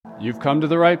You've come to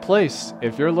the right place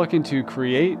if you're looking to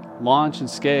create, launch, and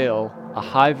scale a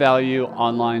high-value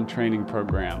online training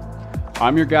program.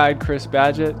 I'm your guide, Chris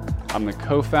Badgett. I'm the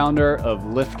co-founder of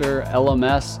Lifter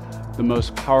LMS, the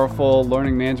most powerful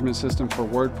learning management system for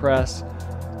WordPress.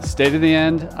 Stay to the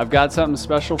end. I've got something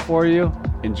special for you.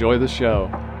 Enjoy the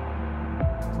show.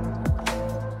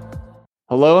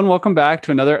 Hello and welcome back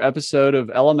to another episode of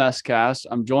LMS Cast.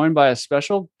 I'm joined by a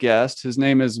special guest. His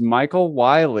name is Michael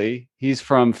Wiley. He's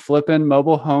from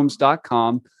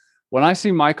flippinmobilehomes.com. When I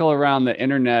see Michael around the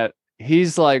internet,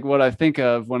 he's like what I think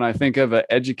of when I think of an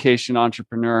education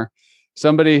entrepreneur,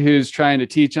 somebody who's trying to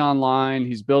teach online.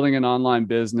 He's building an online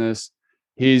business.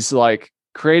 He's like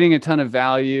creating a ton of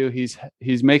value. He's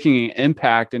making an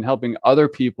impact and helping other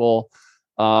people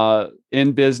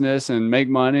in business and make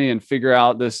money and figure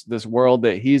out this world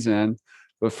that he's in.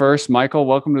 But first, Michael,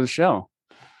 welcome to the show.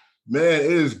 Man, it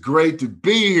is great to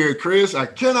be here, Chris. I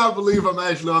cannot believe I'm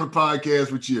actually on a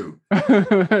podcast with you.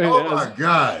 Oh my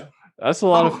God. That's a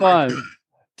lot of fun.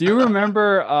 Do you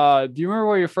remember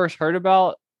where you first heard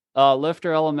about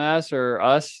Lifter LMS or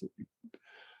us?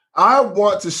 I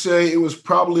want to say it was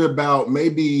probably about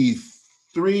maybe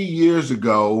 3 years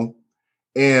ago.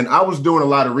 And I was doing a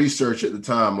lot of research at the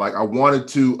time. Like I wanted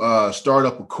to start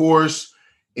up a course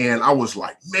and I was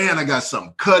like, man, I got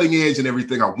something cutting edge and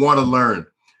everything I want to learn.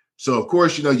 So of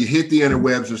course, you hit the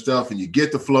interwebs and stuff and you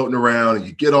get to floating around and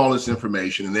you get all this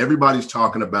information and everybody's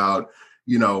talking about,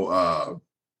 Udemy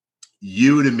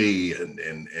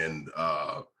and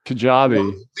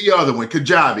Kajabi. The other one,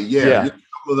 Kajabi. Yeah. A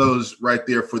couple of those right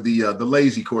there for the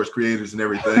lazy course creators and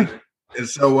everything. And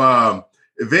so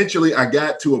eventually I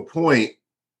got to a point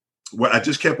where I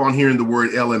just kept on hearing the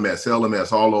word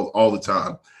LMS all the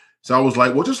time. So I was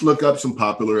like, well, just look up some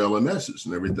popular LMSs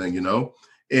and everything,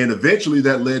 And eventually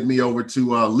that led me over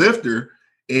to Lifter.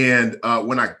 And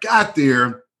when I got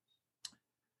there,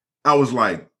 I was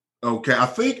like, okay, I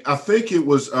think it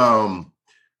was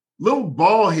little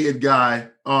bald head guy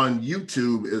on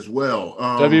YouTube as well.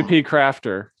 WP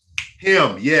Crafter.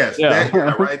 Him, yes, that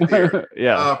guy right there.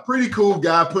 Yeah, pretty cool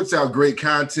guy, puts out great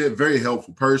content, very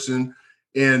helpful person,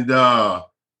 and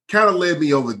kind of led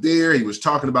me over there. He was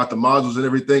talking about the modules and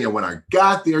everything. And when I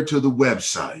got there to the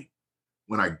website,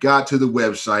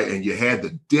 and you had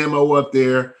the demo up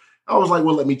there, I was like,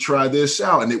 well, let me try this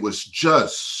out. And it was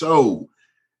just so,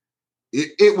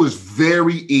 it was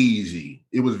very easy.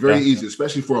 It was very easy,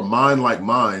 especially for a mind like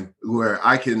mine, where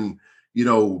I can, you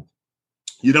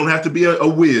don't have to be a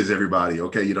whiz, everybody.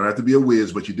 Okay. You don't have to be a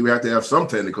whiz, but you do have to have some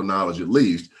technical knowledge at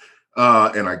least.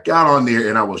 And I got on there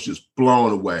and I was just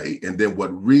blown away. And then what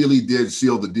really did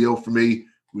seal the deal for me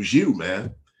was you,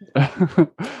 man.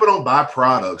 People don't buy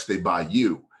products, they buy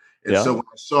you. And so when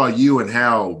I saw you and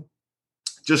how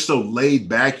just so laid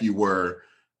back you were,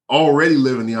 already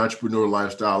living the entrepreneur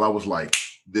lifestyle, I was like,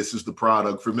 this is the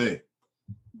product for me.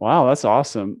 Wow, that's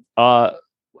awesome.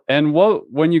 And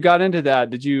when you got into that,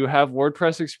 did you have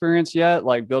WordPress experience yet,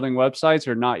 like building websites,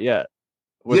 or not yet?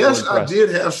 Yes, WordPress? I did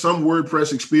have some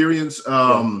WordPress experience.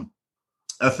 I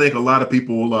think a lot of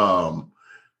people,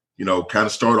 kind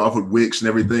of start off with Wix and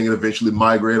everything, and eventually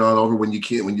migrate on over when you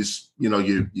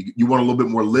you want a little bit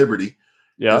more liberty.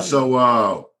 Yeah. And so,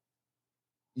 I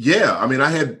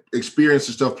had experience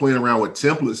and stuff playing around with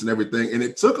templates and everything, and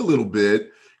it took a little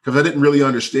bit because I didn't really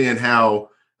understand how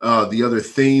the other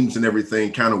themes and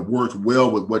everything kind of worked well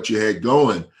with what you had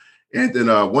going. And then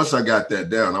once I got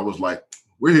that down, I was like,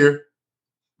 we're here.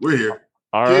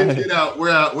 All Kids, right. get out. We're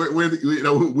out.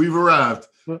 We've arrived.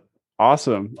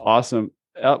 Awesome.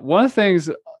 One of the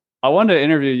things I wanted to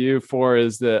interview you for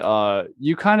is that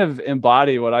you kind of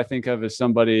embody what I think of as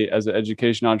somebody as an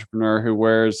education entrepreneur who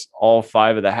wears all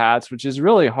 5 of the hats, which is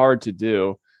really hard to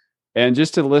do. And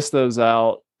just to list those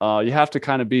out, you have to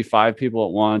kind of be 5 people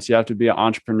at once. You have to be an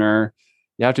entrepreneur.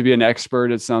 You have to be an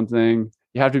expert at something.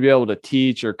 You have to be able to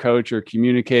teach or coach or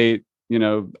communicate,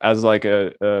 as like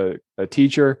a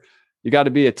teacher. You got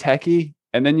to be a techie,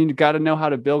 and then you got to know how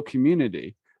to build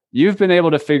community. You've been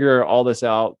able to figure all this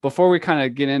out. Before we kind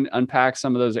of unpack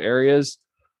some of those areas,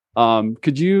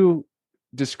 could you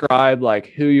describe like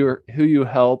who you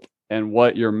help and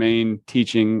what your main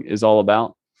teaching is all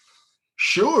about?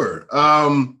 Sure.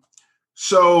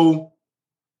 So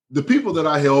the people that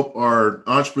I help are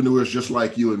entrepreneurs just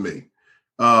like you and me,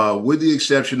 with the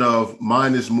exception of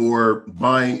mine is more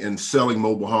buying and selling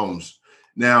mobile homes.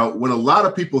 Now, when a lot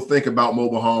of people think about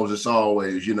mobile homes, it's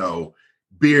always,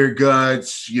 beer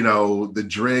guts, the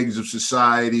dregs of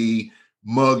society,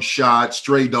 mug shots,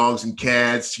 stray dogs and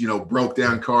cats, broke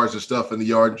down cars and stuff in the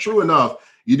yard. And true enough,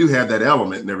 you do have that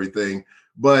element and everything.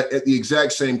 But at the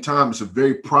exact same time, it's a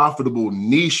very profitable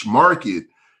niche market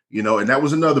And that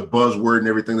was another buzzword and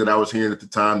everything that I was hearing at the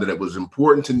time, that it was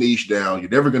important to niche down. You're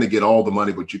never going to get all the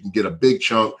money, but you can get a big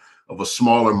chunk of a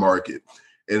smaller market.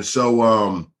 And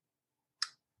so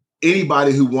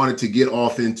anybody who wanted to get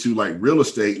off into like real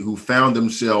estate, who found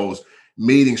themselves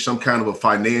meeting some kind of a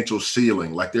financial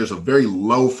ceiling, like there's a very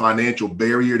low financial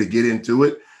barrier to get into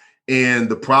it, and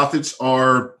the profits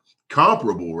are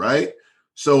comparable, right?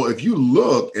 So if you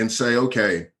look and say,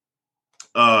 okay,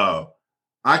 I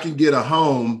can get a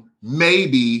home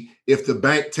maybe if the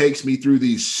bank takes me through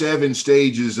these 7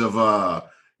 stages of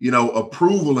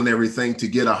approval and everything to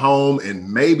get a home,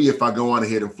 and maybe if I go on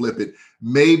ahead and flip it,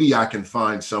 maybe I can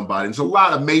find somebody. There's a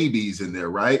lot of maybes in there,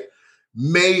 right?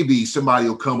 Maybe somebody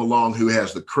will come along who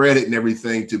has the credit and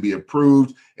everything to be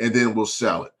approved, and then we'll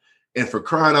sell it. And for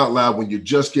crying out loud, when you're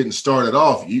just getting started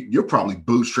off, you're probably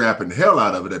bootstrapping the hell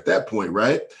out of it at that point,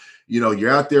 right? You're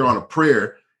out there on a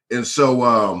prayer. And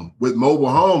so with mobile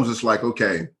homes, it's like,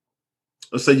 okay,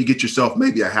 let's say you get yourself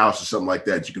maybe a house or something like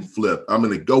that you can flip. I'm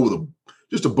going to go with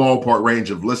just a ballpark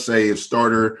range of, let's say, a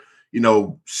starter,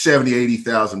 $70,000,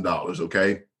 $80,000.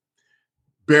 Okay.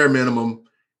 Bare minimum.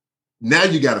 Now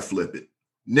you got to flip it.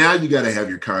 Now you got to have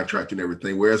your contract and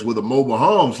everything. Whereas with a mobile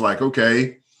home, it's like,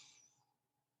 okay,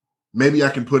 maybe I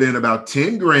can put in about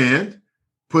 10 grand,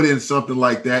 put in something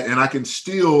like that, and I can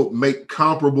still make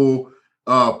comparable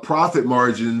profit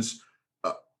margins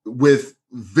with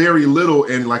very little.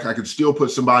 And like, I could still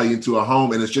put somebody into a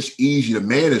home, and it's just easy to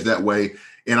manage that way.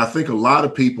 And I think a lot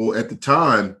of people at the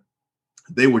time,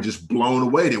 they were just blown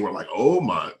away. They were like, oh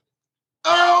my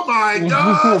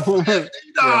God,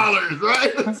 $50,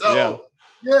 right? So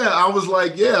yeah, I was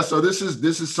like, yeah, so this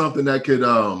is something that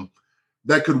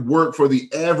could work for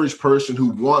the average person who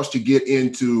wants to get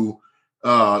into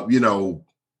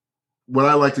what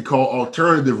I like to call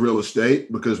alternative real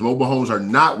estate, because mobile homes are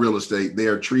not real estate. They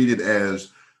are treated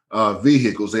as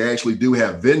vehicles. They actually do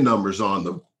have VIN numbers on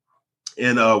them.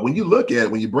 And when you look at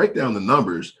it, when you break down the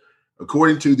numbers,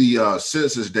 according to the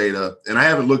census data, and I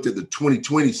haven't looked at the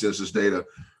 2020 census data,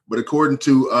 but according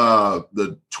to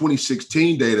the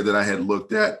 2016 data that I had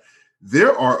looked at,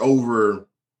 there are over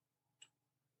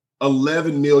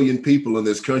 11 million people in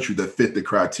this country that fit the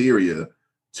criteria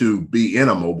to be in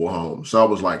a mobile home. So I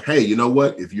was like, hey, you know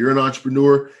what? If you're an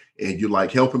entrepreneur and you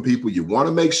like helping people, you want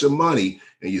to make some money,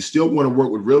 and you still want to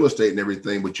work with real estate and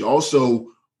everything, but you also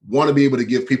want to be able to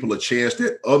give people a chance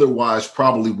that otherwise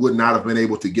probably would not have been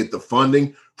able to get the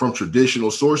funding from traditional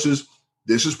sources,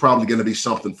 this is probably going to be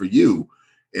something for you.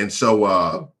 And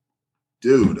so,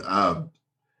 dude, I'm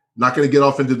not going to get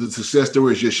off into the success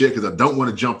stories just yet, because I don't want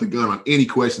to jump the gun on any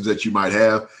questions that you might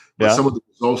have. But some of the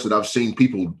results that I've seen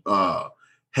people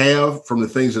have from the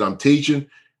things that I'm teaching,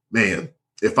 man,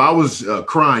 if I was a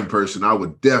crying person, I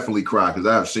would definitely cry, because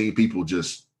I've seen people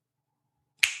just,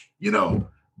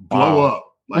 blow up.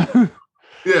 Like,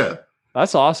 yeah.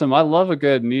 That's awesome. I love a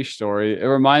good niche story. It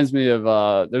reminds me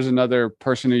of there's another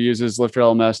person who uses Lifter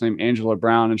LMS named Angela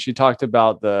Brown, and she talked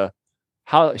about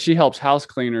how she helps house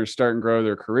cleaners start and grow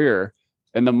their career.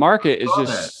 And the market is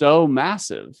just so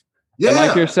massive. Yeah. And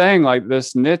like you're saying, like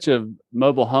this niche of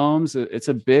mobile homes, it's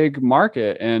a big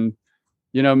market. And,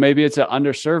 maybe it's an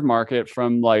underserved market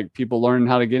from like people learning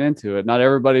how to get into it. Not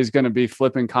everybody's going to be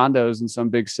flipping condos in some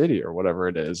big city or whatever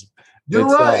it is. You're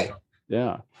right.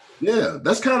 Yeah. Yeah.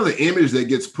 That's kind of the image that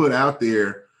gets put out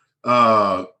there.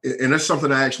 And that's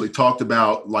something I actually talked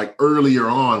about like earlier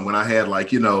on when I had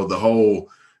like, the whole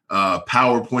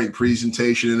PowerPoint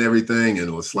presentation and everything.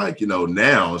 And it's like,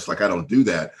 now it's like, I don't do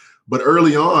that. But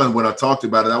early on when I talked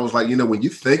about it, I was like, when you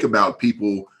think about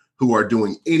people who are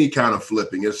doing any kind of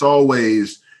flipping, it's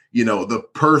always, the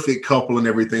perfect couple and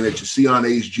everything that you see on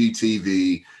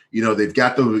HGTV. They've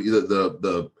got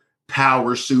the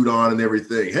power suit on and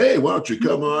everything. Hey, why don't you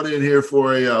come on in here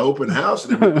for a open house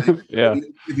and everything? Yeah.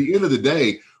 At the end of the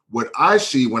day, what I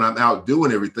see when I'm out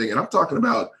doing everything, and I'm talking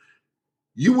about,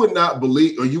 you would not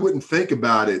believe, or you wouldn't think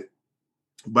about it,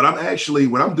 but I'm actually,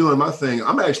 when I'm doing my thing,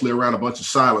 I'm actually around a bunch of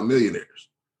silent millionaires.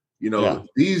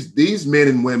 These men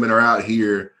and women are out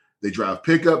here. They drive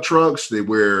pickup trucks. They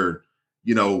wear,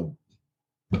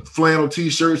 flannel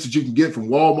t-shirts that you can get from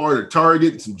Walmart or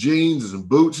Target, and some jeans and some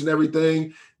boots and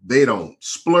everything. They don't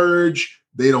splurge.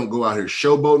 They don't go out here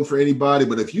showboating for anybody.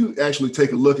 But if you actually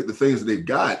take a look at the things that they've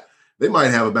got, they might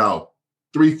have about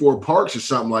 3-4 parks or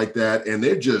something like that. And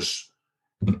they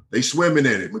swimming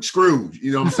in it with Scrooge.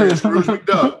 You know what I'm saying? Scrooge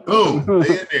McDuck. Boom.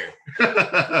 They in there.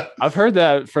 I've heard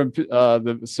that from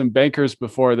some bankers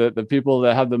before, that the people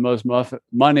that have the most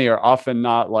money are often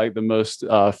not like the most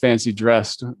fancy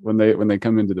dressed when they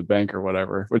come into the bank or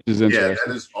whatever, which is interesting. Yeah,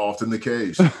 that is often the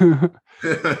case.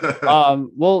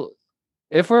 Well,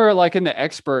 if we're like in the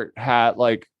expert hat,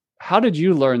 like how did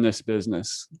you learn this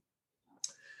business?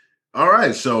 All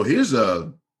right. So here's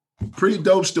a pretty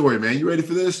dope story, man. You ready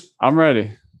for this? I'm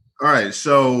ready. All right.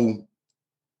 So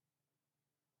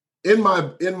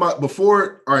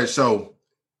so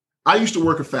I used to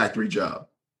work a factory job.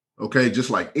 Okay. Just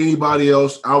like anybody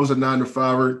else, I was a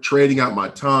 9-to-5er trading out my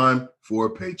time for a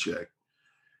paycheck.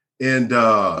 And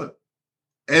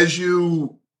as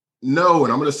you know,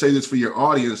 and I'm going to say this for your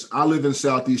audience, I live in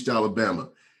Southeast Alabama.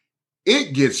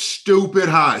 It gets stupid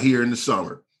hot here in the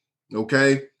summer.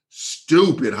 Okay.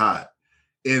 Stupid hot.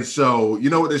 And so, you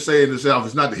know what they say in the South,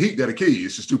 it's not the heat that'll kill you,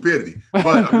 it's the stupidity.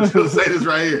 But I'm just going to say this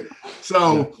right here.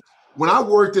 So when I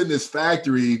worked in this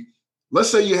factory, let's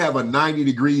say you have a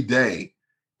 90-degree day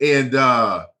and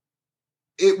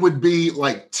it would be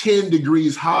like 10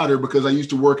 degrees hotter because I used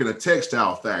to work in a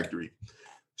textile factory.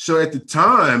 So at the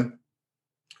time,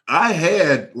 I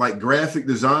had like graphic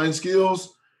design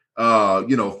skills,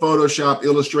 Photoshop,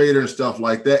 Illustrator and stuff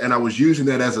like that. And I was using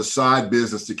that as a side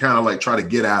business to kind of like try to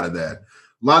get out of that.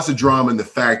 Lots of drama in the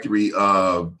factory,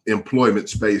 employment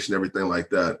space and everything like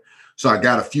that. So I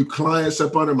got a few clients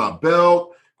up under my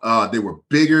belt. They were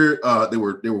bigger. They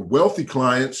were wealthy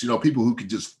clients, people who could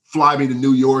just fly me to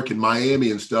New York and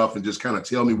Miami and stuff and just kind of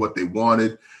tell me what they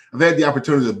wanted. I've had the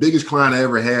opportunity. The biggest client I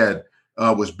ever had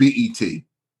was BET.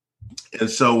 And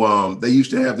so they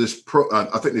used to have this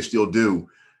I think they still do.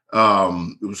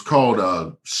 It was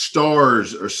called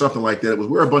Stars or something like that. It was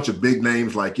where a bunch of big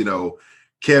names like,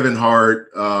 Kevin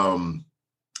Hart,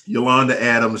 Yolanda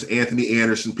Adams, Anthony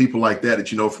Anderson, people like that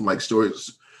from like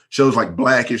shows like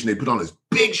Blackish, and they put on this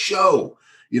big show,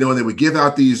 and they would give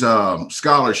out these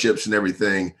scholarships and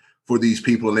everything for these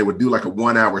people, and they would do like a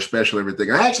 1-hour special and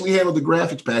everything. I actually handled the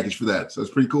graphics package for that, so it's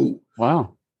pretty cool.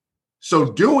 Wow.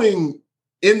 So doing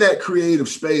in that creative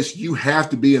space, you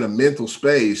have to be in a mental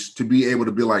space to be able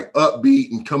to be like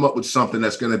upbeat and come up with something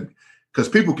that's going to, because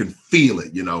people can feel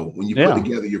it, when you put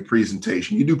together your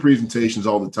presentation. You do presentations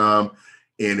all the time.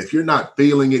 And if you're not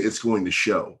feeling it, it's going to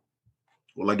show.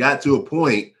 Well, I got to a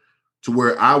point to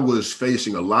where I was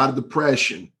facing a lot of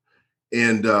depression,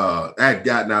 and I had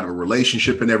gotten out of a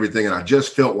relationship and everything, and I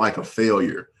just felt like a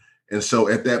failure. And so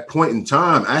at that point in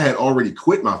time, I had already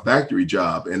quit my factory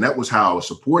job, and that was how I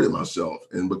supported myself.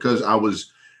 And because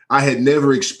I had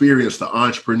never experienced the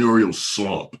entrepreneurial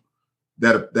slump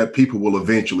that people will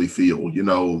eventually feel,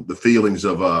 the feelings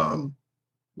of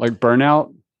like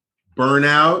burnout,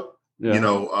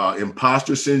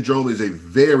 imposter syndrome is a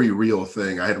very real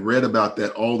thing. I had read about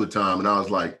that all the time, and I was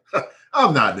like,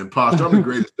 I'm not an imposter. I'm the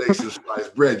greatest thing since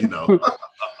sliced bread,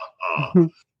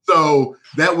 So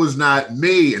that was not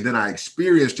me. And then I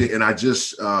experienced it, and I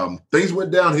just, things went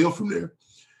downhill from there.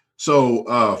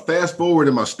 So fast forward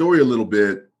in my story a little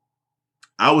bit,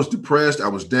 I was depressed. I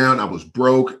was down. I was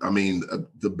broke. I mean,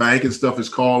 the bank and stuff is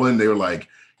calling. They were like,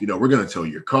 we're going to tow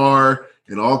your car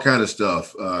and all kind of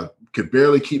stuff. Could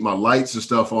barely keep my lights and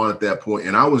stuff on at that point.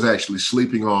 And I was actually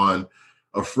sleeping on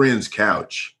a friend's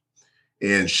couch.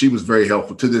 And she was very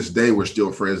helpful. To this day, we're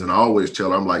still friends. And I always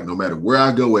tell her, I'm like, no matter where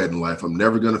I go at in life, I'm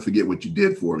never going to forget what you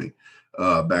did for me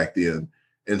back then.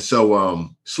 And so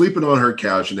sleeping on her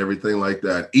couch and everything like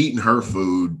that, eating her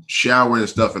food, showering and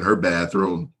stuff in her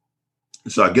bathroom.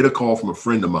 So I get a call from a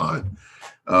friend of mine,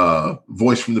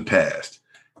 voice from the past.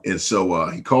 And so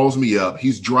he calls me up.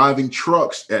 He's driving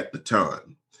trucks at the time.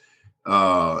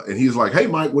 And he's like, hey,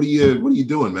 Mike, what are you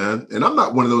doing, man? And I'm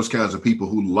not one of those kinds of people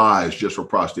who lies just for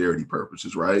posterity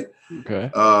purposes, right? Okay.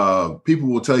 People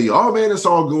will tell you, oh, man, it's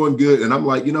all going good. And I'm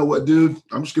like, you know what, dude?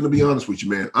 I'm just going to be honest with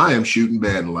you, man. I am shooting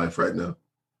bad in life right now.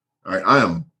 All right. I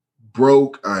am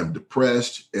broke. I'm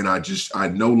depressed. And I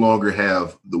no longer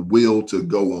have the will to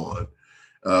go on.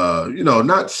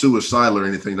 Not suicidal or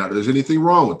anything. Not there's anything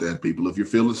wrong with that, people. If you're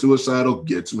feeling suicidal,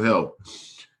 get some help.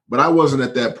 But I wasn't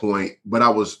at that point, but I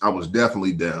was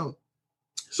definitely down.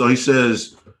 So he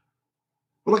says,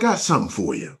 well, I got something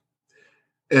for you.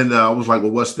 And I was like,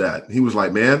 well, what's that? He was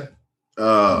like, man,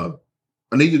 I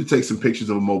need you to take some pictures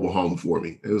of a mobile home for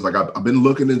me. It was like, I've been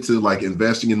looking into like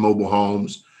investing in mobile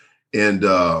homes. And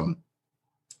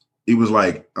he was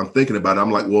like, I'm thinking about it.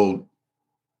 I'm like, well,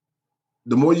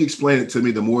 the more you explain it to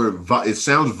me, the more it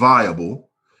sounds viable.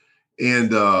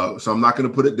 And so I'm not going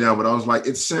to put it down, but I was like,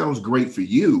 it sounds great for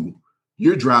you.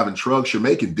 You're driving trucks. You're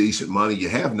making decent money. You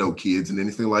have no kids and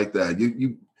anything like that.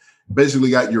 You basically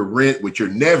got your rent, which you're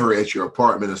never at your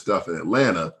apartment and stuff in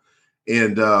Atlanta.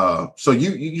 And so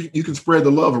you can spread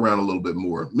the love around a little bit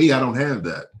more. Me, I don't have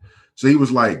that. So he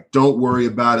was like, don't worry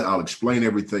about it. I'll explain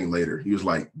everything later. He was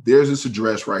like, there's this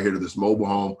address right here to this mobile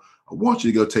home. I want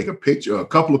you to go take a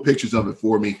couple of pictures of it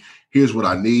for me. Here's what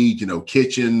I need,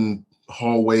 kitchen,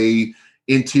 hallway,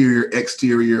 interior,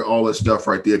 exterior, all that stuff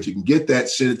right there. If you can get that,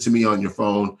 send it to me on your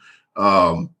phone.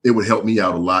 It would help me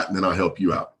out a lot, and then I'll help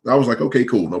you out. I was like, okay,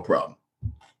 cool, no problem.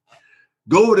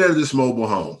 Go over there to this mobile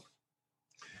home.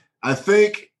 I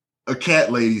think a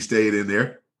cat lady stayed in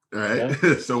there. All right.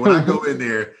 Yeah. So when I go in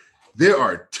there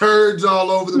are turds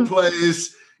all over the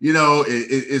place. You know,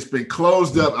 it's been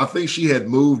closed up. I think she had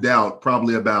moved out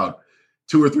probably about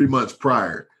 2 or 3 months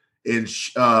prior. And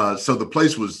so the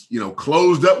place was, you know,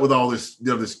 closed up with all this, you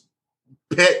know, this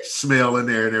pet smell in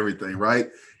there and everything, right?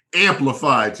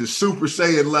 Amplified to Super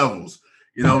Saiyan levels,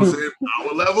 you know what I'm saying?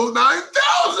 Power level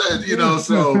 9,000, you know.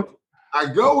 So I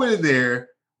go in there,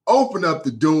 open up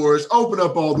the doors, open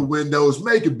up all the windows,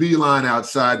 make a beeline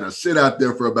outside, and I sit out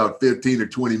there for about 15 or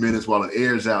 20 minutes while it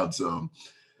airs out some.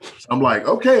 So I'm like,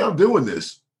 okay, I'm doing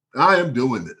this. I am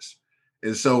doing this.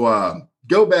 And so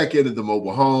go back into the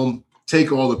mobile home,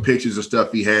 take all the pictures of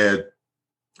stuff he had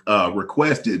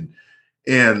requested.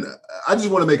 And I just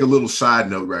want to make a little side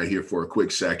note right here for a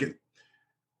quick second.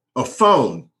 A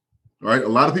phone, all right? A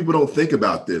lot of people don't think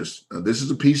about this. This is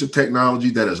a piece of technology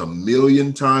that is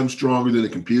 1,000,000 times stronger than the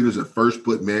computers that first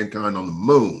put mankind on the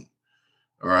moon,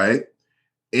 all right?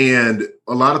 And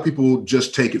a lot of people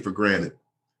just take it for granted,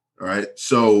 all right?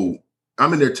 So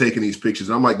I'm in there taking these pictures.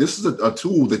 And I'm like, this is a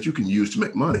tool that you can use to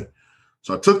make money.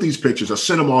 So I took these pictures. I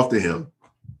sent them off to him.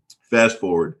 Fast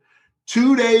forward.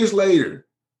 2 days later,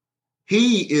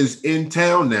 he is in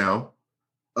town now.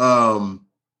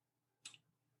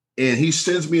 And he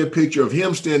sends me a picture of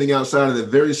him standing outside of that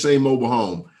very same mobile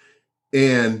home.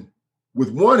 And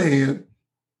with one hand,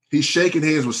 he's shaking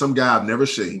hands with some guy I've never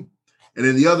seen. And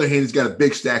in the other hand, he's got a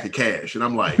big stack of cash. And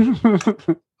I'm like,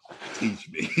 teach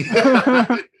me.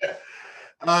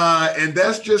 And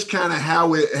that's just kind of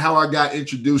how I got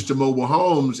introduced to mobile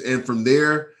homes. And from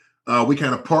there, we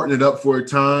kind of partnered up for a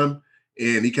time.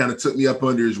 And he kind of took me up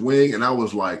under his wing. And I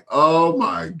was like, oh,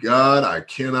 my God, I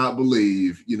cannot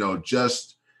believe, you know,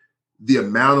 just the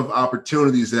amount of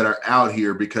opportunities that are out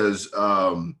here, because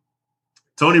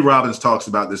Tony Robbins talks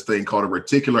about this thing called a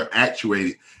reticular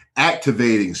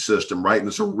activating system, right? And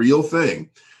it's a real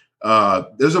thing.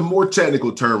 There's a more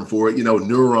technical term for it, you know,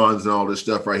 neurons and all this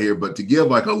stuff right here. But to give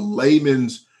like a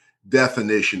layman's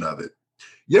definition of it,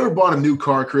 you ever bought a new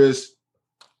car, Chris?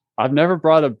 I've never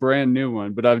bought a brand new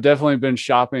one, but I've definitely been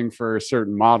shopping for a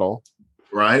certain model.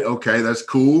 Right. Okay. That's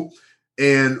cool.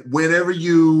 And whenever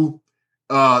you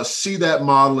see that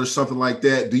model or something like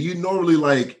that, do you normally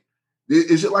like,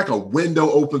 is it like a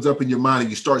window opens up in your mind and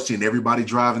you start seeing everybody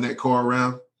driving that car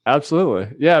around?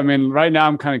 Absolutely. Yeah. I mean, right now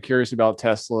I'm kind of curious about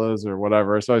Teslas or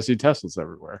whatever. So I see Teslas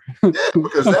everywhere. Yeah,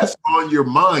 because that's on your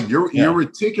mind. Your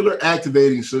reticular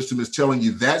activating system is telling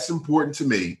you that's important to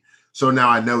me. So now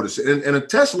I notice it. And a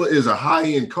Tesla is a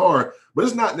high-end car, but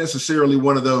it's not necessarily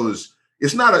one of those.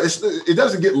 It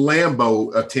doesn't get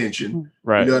Lambo attention.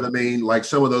 Right. You know what I mean? Like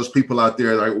some of those people out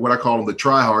there, like what I call them, the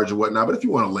tryhards or whatnot. But if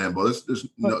you want a Lambo, there's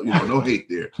no hate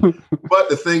there. But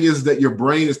the thing is that your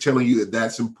brain is telling you that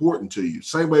that's important to you.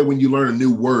 Same way when you learn a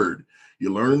new word.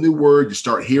 You learn a new word, you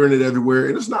start hearing it everywhere.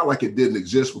 And it's not like it didn't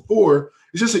exist before.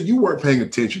 It's just that you weren't paying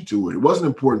attention to it. It wasn't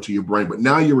important to your brain. But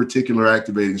now your reticular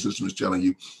activating system is telling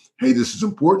you, hey, this is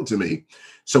important to me.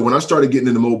 So when I started getting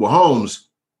into mobile homes,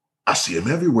 I see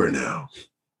them everywhere now.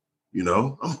 You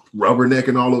know, I'm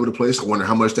rubbernecking all over the place. I wonder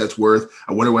how much that's worth.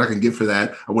 I wonder what I can get for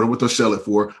that. I wonder what they'll sell it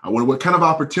for. I wonder what kind of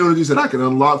opportunities that I can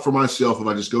unlock for myself if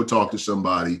I just go talk to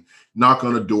somebody, knock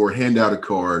on a door, hand out a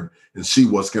card, and see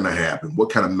what's going to happen.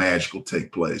 What kind of magic will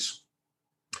take place.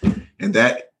 And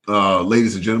that,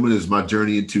 ladies and gentlemen, is my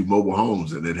journey into mobile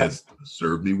homes, and it has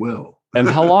served me well. And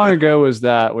how long ago was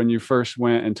that when you first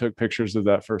went and took pictures of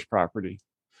that first property?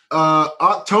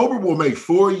 October will make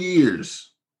 4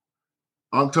 years.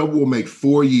 October will make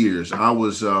 4 years. I've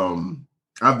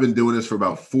been doing this for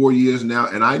about 4 years now.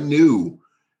 And I knew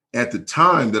at the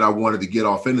time that I wanted to get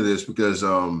off into this because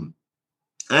I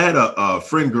had a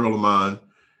friend girl of mine,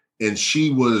 and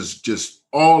she was just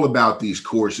all about these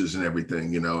courses and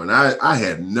everything, you know, and I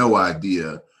had no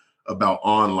idea about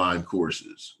online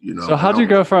courses, you know. So how'd you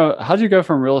go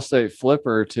from real estate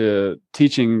flipper to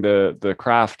teaching the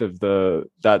craft of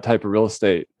that type of real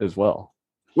estate as well?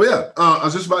 Well, yeah, I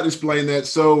was just about to explain that.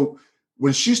 So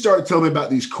when she started telling me about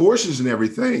these courses and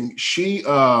everything, she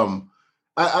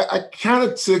I kind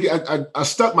of I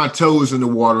stuck my toes in the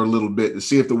water a little bit to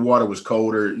see if the water was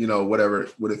cold or, you know, what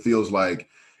it feels like.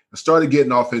 I started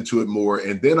getting off into it more,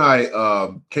 and then I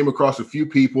came across a few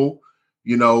people,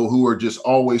 you know, who are just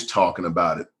always talking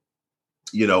about it.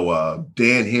 You know,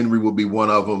 Dan Henry will be one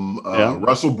of them.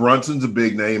 Russell Brunson's a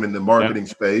big name in the marketing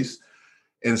space.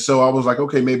 And so I was like,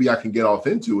 okay, maybe I can get off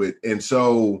into it. And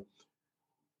so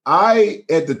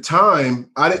At the time,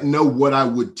 I didn't know what I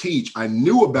would teach. I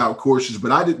knew about courses,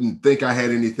 but I didn't think I had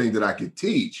anything that I could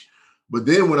teach. But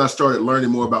then when I started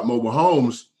learning more about mobile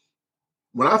homes,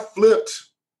 when I flipped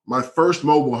my first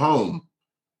mobile home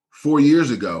 4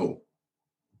 years ago,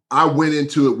 I went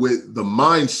into it with the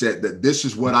mindset that this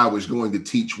is what I was going to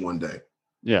teach one day.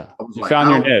 Yeah. I was you like,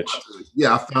 found your niche.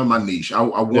 Yeah, I found my niche. I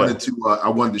wanted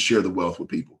to share the wealth with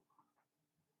people.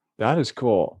 That is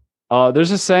cool.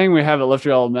 There's a saying we have at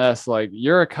Lifter LMS, like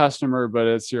you're a customer, but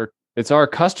it's our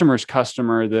customer's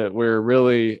customer that we're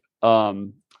really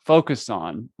focused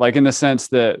on. Like in the sense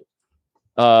that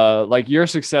like your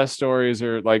success stories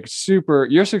are like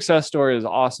your success story is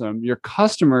awesome. Your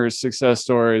customer's success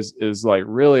stories is like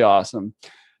really awesome.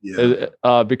 Yeah.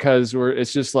 Because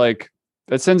it's just like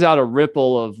it sends out a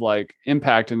ripple of like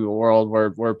impact into the world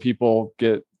where people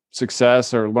get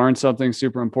success or learn something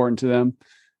super important to them.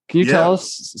 Can you tell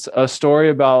us a story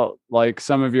about like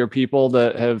some of your people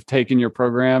that have taken your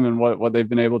program and what they've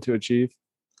been able to achieve?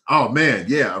 Oh man,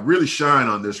 yeah, I really shine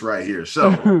on this right here. So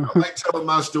I like telling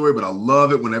my story, but I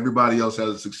love it when everybody else has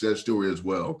a success story as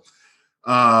well.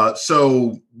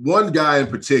 So one guy in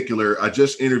particular, I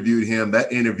just interviewed him.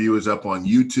 That interview is up on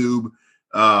YouTube.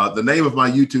 The name of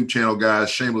my YouTube channel, guys,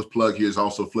 shameless plug here, is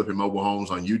also Flipping Mobile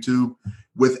Homes on YouTube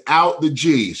without the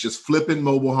G. It's just Flipping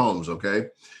Mobile Homes. Okay.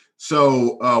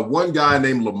 So one guy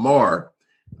named Lamar,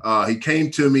 he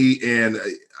came to me, and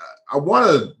I want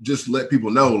to just let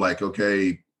people know, like,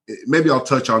 okay, maybe I'll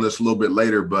touch on this a little bit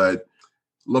later, but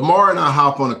Lamar and I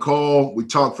hop on a call. We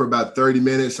talked for about 30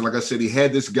 minutes. And like I said, he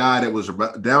had this guy that was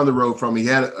down the road from him. He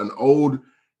had an old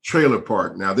trailer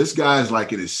park. Now, this guy is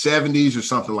like in his 70s or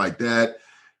something like that.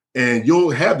 And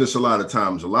you'll have this a lot of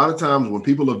times. A lot of times when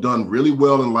people have done really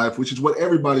well in life, which is what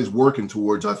everybody's working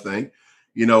towards, I think,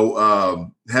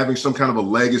 having some kind of a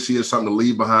legacy or something to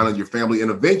leave behind on your family.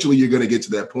 And eventually you're going to get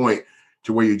to that point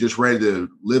to where you're just ready to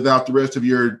live out the rest of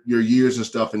your years and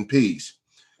stuff in peace.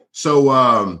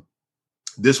 So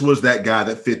this was that guy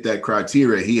that fit that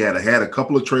criteria. He had a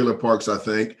couple of trailer parks, I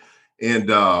think, and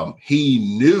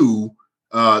he knew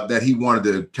that he wanted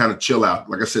to kind of chill out.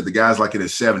 Like I said, the guy's like in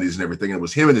his 70s and everything. It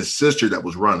was him and his sister that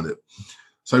was running it.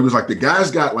 So he was like, the guy's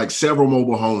got like several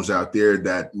mobile homes out there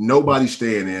that nobody's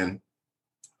staying in.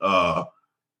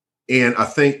 And I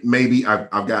think maybe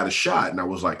I've got a shot. And I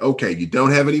was like, okay, you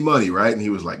don't have any money, right? And he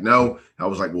was like, no. I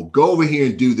was like, well, go over here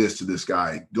and do this to this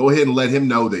guy. Go ahead and let him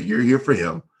know that you're here for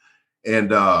him.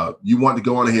 And you want to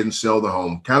go on ahead and sell the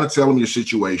home. Kind of tell him your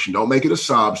situation. Don't make it a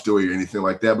sob story or anything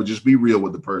like that, but just be real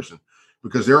with the person,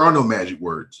 because there are no magic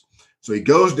words. So he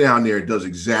goes down there and does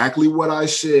exactly what I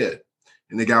said.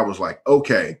 And the guy was like,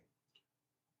 okay,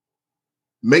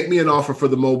 make me an offer for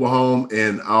the mobile home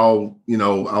and I'll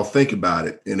think about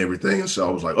it and everything. And so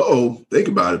I was like, think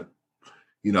about it.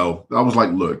 I was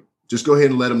like, look, just go ahead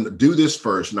and let him do this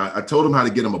first. And I told him how to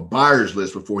get him a buyer's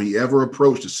list before he ever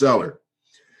approached a seller.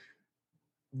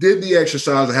 Did the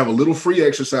exercise. I have a little free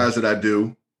exercise that I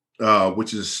do,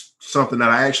 which is something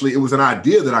that it was an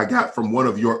idea that I got from one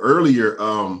of your earlier,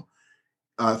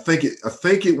 I think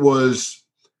it was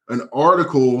an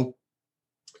article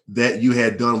that you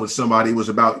had done with somebody. It was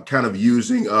about kind of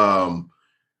using,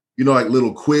 like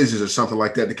little quizzes or something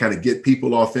like that to kind of get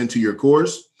people off into your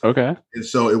course. Okay. And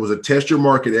so it was a test your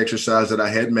market exercise that I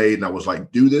had made. And I was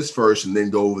like, do this first and then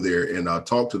go over there and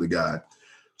talk to the guy.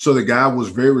 So the guy was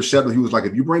very receptive. He was like,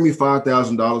 if you bring me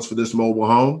 $5,000 for this mobile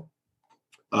home,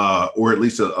 or at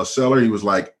least a seller, he was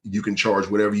like, you can charge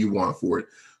whatever you want for it.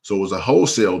 So it was a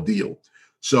wholesale deal.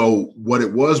 So what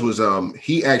it was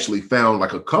he actually found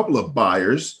like a couple of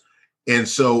buyers. And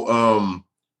so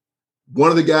one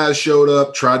of the guys showed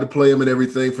up, tried to play him and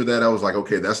everything for that. I was like,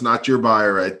 okay, that's not your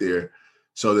buyer right there.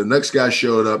 So the next guy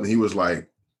showed up and he was like,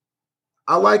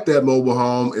 I like that mobile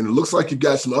home. And it looks like you've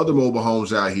got some other mobile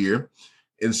homes out here.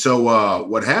 And so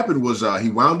what happened was he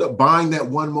wound up buying that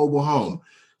one mobile home.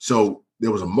 So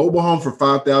there was a mobile home for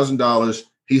 $5,000.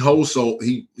 He wholesold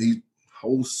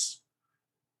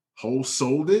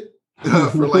it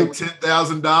for like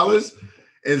 $10,000.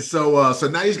 And so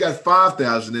now he's got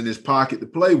 $5,000 in his pocket to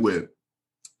play with.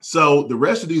 So the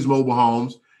rest of these mobile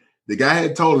homes, the guy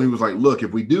had told him, he was like, look,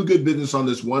 if we do good business on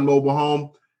this one mobile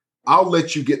home, I'll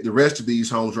let you get the rest of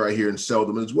these homes right here and sell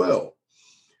them as well.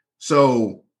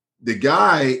 So the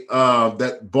guy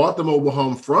that bought the mobile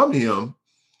home from him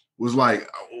was like,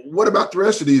 what about the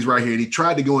rest of these right here? And he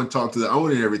tried to go and talk to the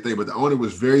owner and everything, but the owner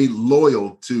was very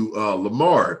loyal to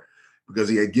Lamar because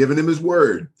he had given him his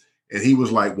word. And he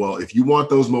was like, well, if you want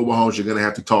those mobile homes, you're going to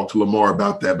have to talk to Lamar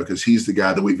about that because he's the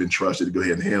guy that we've entrusted to go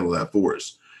ahead and handle that for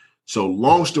us. So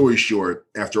long story short,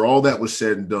 after all that was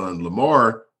said and done,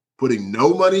 Lamar, putting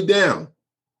no money down,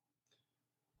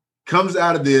 comes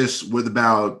out of this with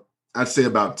about, I'd say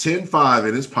about 10.5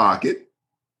 in his pocket,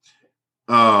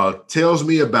 tells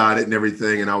me about it and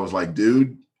everything. And I was like,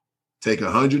 dude, take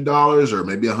 $100 or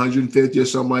maybe 150 or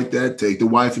something like that. Take the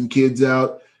wife and kids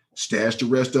out, stash the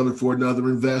rest of it for another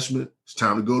investment. It's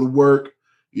time to go to work,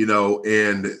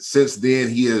 and since then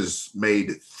he has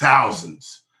made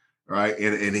thousands, right?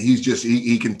 And he's just,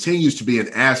 he continues to be an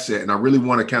asset. And I really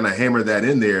want to kind of hammer that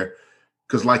in there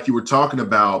because like you were talking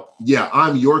about, yeah,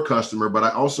 I'm your customer, but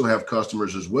I also have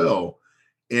customers as well.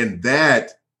 And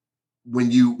that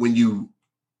when you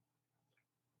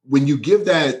give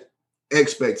that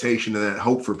expectation and that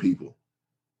hope for people,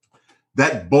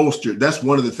 that's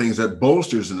one of the things that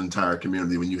bolsters an entire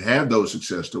community when you have those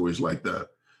success stories like that.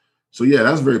 So yeah,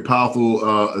 that's a very powerful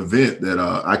event that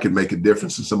I could make a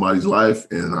difference in somebody's life,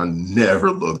 and I never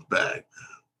looked back.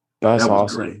 That's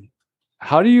awesome. Great.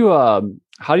 How do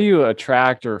you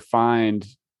attract or find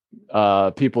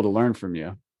people to learn from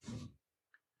you?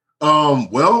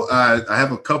 Well, I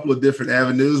have a couple of different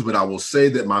avenues, but I will say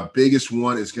that my biggest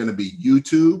one is going to be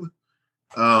YouTube.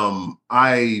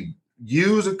 I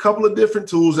use a couple of different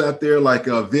tools out there, like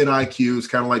vidIQ. It's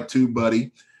kind of like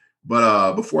TubeBuddy.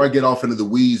 But before I get off into the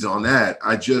weeds on that,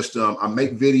 I just I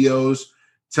make videos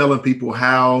telling people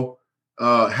how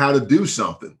to do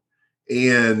something,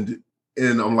 and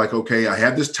I'm like, okay, I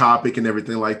have this topic and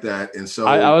everything like that. And so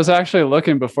I was actually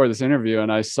looking before this interview,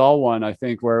 and I saw one, I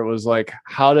think, where it was like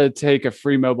how to take a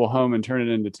free mobile home and turn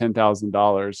it into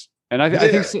 $10,000. And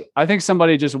I think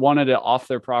somebody just wanted it off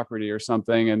their property or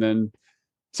something, and then.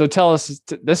 So tell us,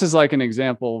 this is like an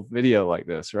example video like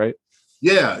this, right?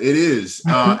 Yeah, it is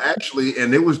actually.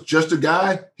 And it was just a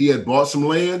guy. He had bought some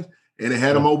land and it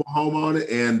had a mobile home on it.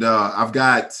 And I've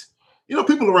got,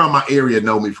 people around my area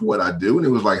know me for what I do. And it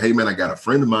was like, hey, man, I got a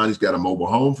friend of mine. He's got a mobile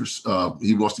home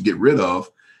he wants to get rid of.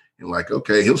 And like,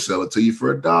 okay, he'll sell it to you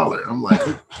for $1. I'm like,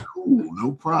 cool,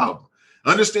 no problem.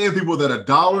 Understand, people, that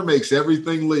 $1 makes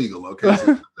everything legal. Okay.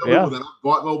 So people that I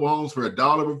bought mobile homes for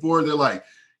 $1 before, they're like,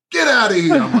 get out of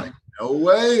here. I'm like, no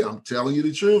way. I'm telling you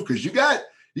the truth. Because you got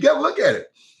to look at it.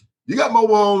 You got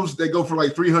mobile homes that go for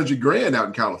like $300,000 out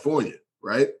in California,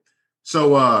 right?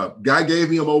 So guy gave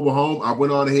me a mobile home. I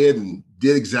went on ahead and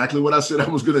did exactly what I said I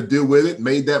was going to do with it,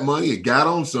 made that money, it got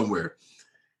on somewhere.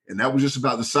 And that was just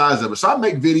about the size of it. So I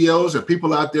make videos, and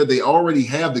people out there, they already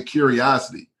have the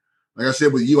curiosity. Like I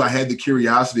said with you, I had the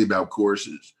curiosity about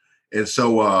courses. And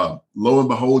so lo and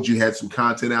behold, you had some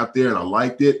content out there and I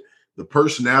liked it. The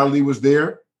personality was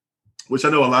there, which I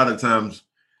know a lot of times,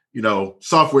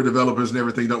 software developers and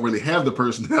everything don't really have the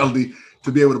personality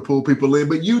to be able to pull people in,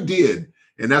 but you did.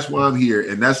 And that's why I'm here.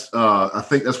 And that's, I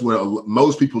think that's what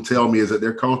most people tell me, is that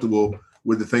they're comfortable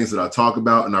with the things that I talk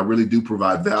about. And I really do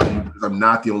provide value, because I'm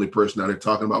not the only person out there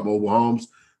talking about mobile homes,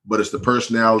 but it's the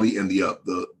personality and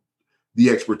the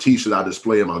expertise that I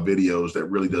display in my videos that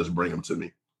really does bring them to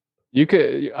me.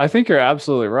 I think you're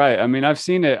absolutely right. I mean, I've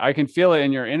seen it. I can feel it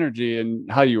in your energy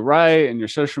and how you write and your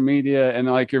social media, and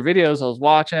like your videos I was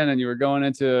watching, and you were going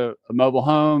into a mobile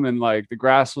home and like the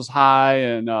grass was high,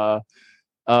 and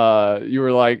you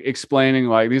were like explaining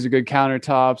like, these are good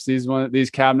countertops. These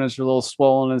cabinets are a little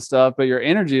swollen and stuff, but your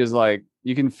energy is like,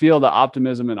 you can feel the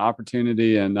optimism and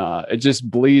opportunity, and it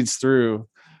just bleeds through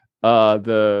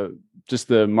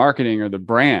the marketing or the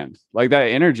brand. Like that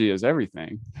energy is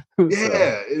everything.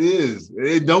 Yeah, it is.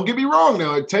 Don't get me wrong.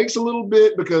 Now it takes a little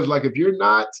bit, because like, if you're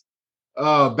not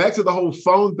back to the whole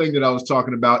phone thing that I was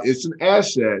talking about, it's an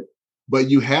asset, but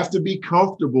you have to be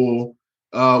comfortable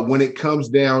when it comes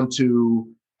down to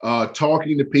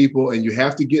talking to people, and you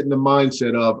have to get in the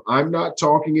mindset of, I'm not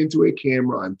talking into a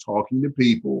camera, I'm talking to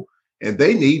people, and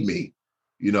they need me.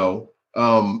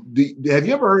 Have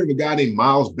you ever heard of a guy named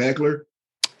Miles Beckler?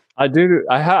 I do.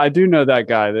 I do know that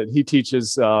guy, that he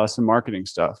teaches some marketing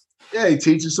stuff. Yeah, he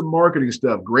teaches some marketing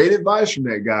stuff. Great advice from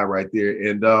that guy right there.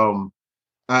 And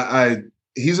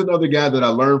he's another guy that I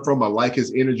learned from. I like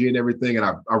his energy and everything. And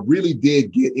I really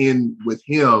did get in with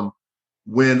him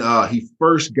when he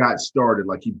first got started.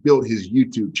 Like, he built his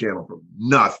YouTube channel from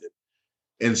nothing.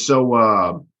 And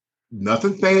so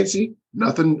nothing fancy,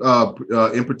 nothing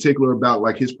in particular about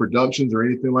like his productions or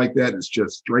anything like that. It's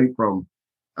just straight from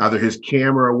either his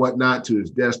camera or whatnot to his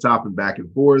desktop and back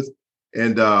and forth.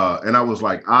 And I was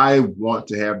like, I want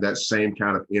to have that same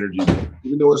kind of energy,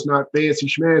 even though it's not fancy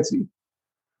schmancy.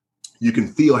 You can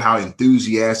feel how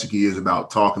enthusiastic he is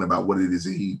about talking about what it is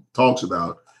that he talks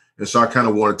about. And so I kind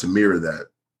of wanted to mirror that.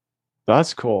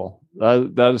 That's cool.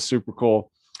 That is super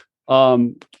cool.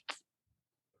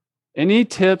 Any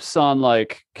tips on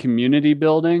like community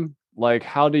building? Like,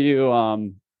 how do you,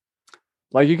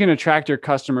 like, you can attract your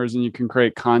customers and you can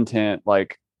create content.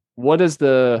 Like, what is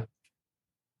the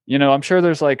I'm sure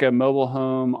there's like a mobile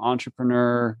home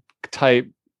entrepreneur type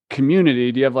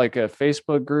community. Do you have like a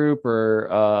Facebook group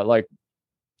or like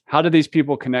how do these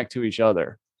people connect to each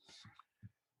other?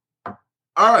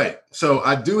 All right. So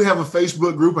I do have a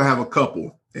Facebook group. I have a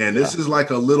couple. And this is like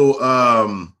a little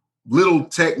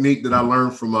technique that I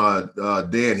learned from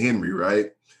Dan Henry,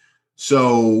 right?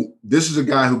 So this is a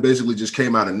guy who basically just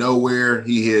came out of nowhere.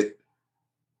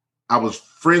 I was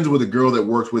friends with a girl that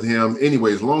worked with him.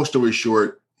 Anyways, long story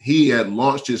short, he had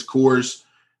launched his course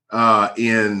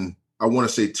in, I want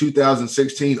to say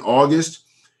 2016, August.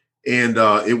 And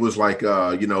it was like,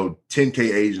 10K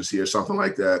agency or something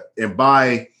like that. And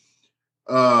by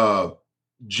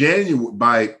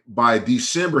January, by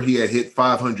December, he had hit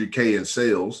 500K in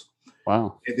sales.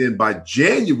 Wow. And then by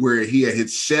January, he had hit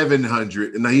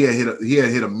 700, and he had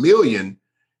hit $1 million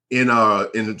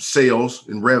in sales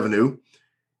and revenue.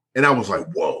 And I was like,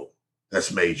 whoa,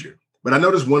 that's major. But I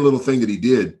noticed one little thing that he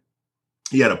did.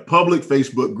 He had a public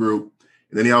Facebook group,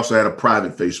 and then he also had a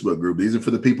private Facebook group. These are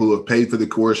for the people who have paid for the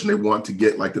course and they want to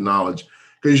get like the knowledge.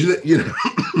 Because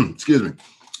excuse me,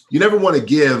 you never want to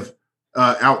give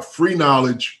out free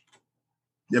knowledge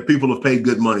that people have paid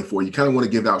good money for. You kind of want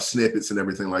to give out snippets and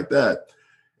everything like that.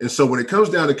 And so when it comes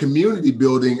down to community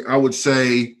building, I would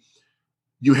say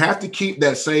you have to keep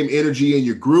that same energy in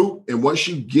your group. And once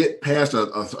you get past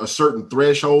a certain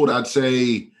threshold, I'd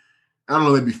say, I don't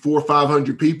know, maybe 400 or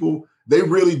 500 people, they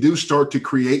really do start to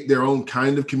create their own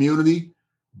kind of community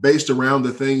based around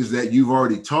the things that you've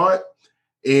already taught.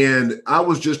 And I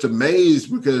was just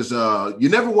amazed because you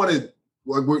never want to,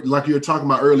 like you were talking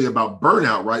about earlier about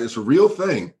burnout, right? It's a real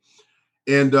thing.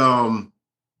 And when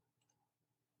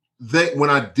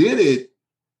I did it,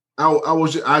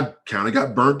 I kind of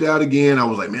got burnt out again. I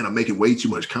was like, man, I'm making way too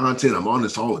much content. I'm on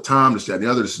this all the time, this, that, and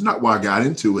the other. This is not why I got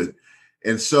into it.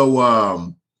 And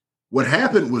so what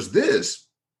happened was this.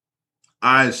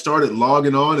 I started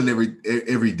logging on and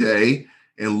every day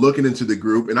and looking into the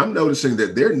group, and I'm noticing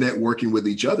that they're networking with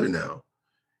each other now.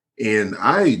 And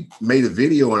I made a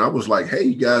video and I was like, hey,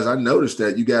 you guys, I noticed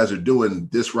that you guys are doing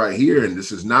this right here. And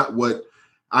this is not what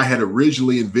I had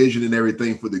originally envisioned and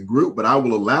everything for the group, but I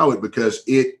will allow it because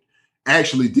it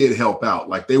actually did help out.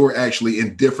 Like they were actually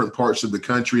in different parts of the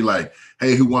country. Like,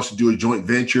 hey, who wants to do a joint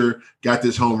venture? Got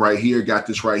this home right here, got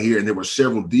this right here. And there were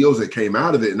several deals that came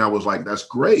out of it. And I was like, that's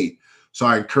great. So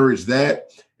I encouraged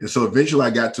that. And so eventually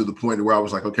I got to the point where I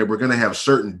was like, okay, we're going to have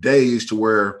certain days to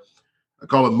where I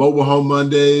call it Mobile Home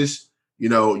Mondays. You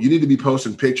need to be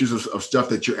posting pictures of stuff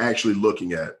that you're actually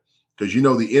looking at because,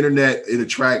 the internet, it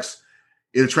attracts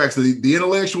the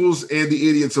intellectuals and the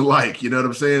idiots alike. You know what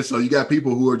I'm saying? So you got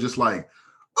people who are just like,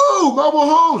 oh, mobile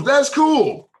homes, that's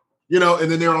cool.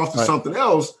 And then they're off to something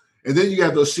else. And then you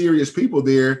have those serious people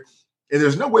there. And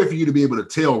there's no way for you to be able to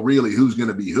tell really who's going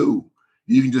to be who.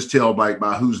 You can just tell by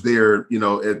who's there,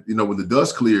 when the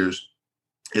dust clears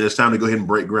and it's time to go ahead and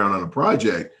break ground on a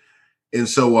project. And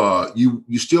so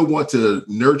you still want to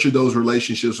nurture those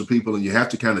relationships with people, and you have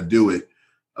to kind of do it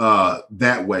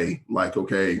that way. Like,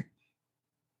 okay,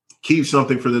 keep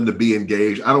something for them to be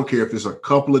engaged. I don't care if it's a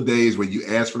couple of days where you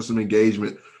ask for some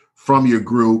engagement from your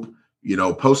group,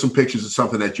 post some pictures of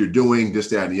something that you're doing, this,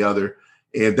 that, and the other.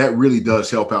 And that really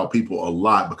does help out people a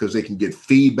lot because they can get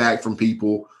feedback from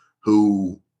people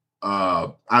who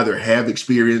either have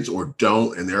experience or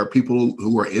don't. And there are people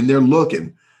who are in there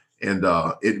looking. And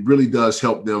it really does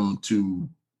help them to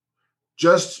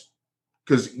just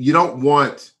because you don't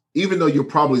want, even though you're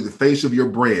probably the face of your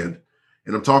brand,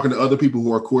 and I'm talking to other people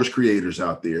who are course creators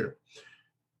out there,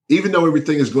 even though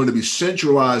everything is going to be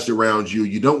centralized around you,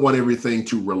 you don't want everything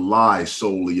to rely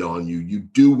solely on you. You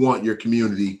do want your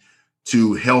community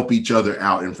to help each other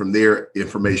out. And from there,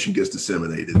 information gets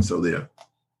disseminated. So there.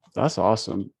 That's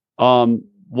awesome.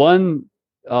 One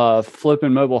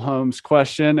flipping mobile homes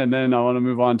question, and then I want to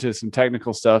move on to some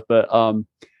technical stuff. But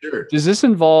sure. Is this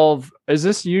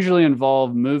usually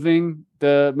involve moving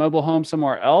the mobile home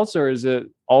somewhere else, or is it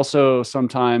also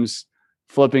sometimes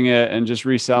flipping it and just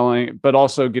reselling, but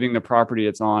also getting the property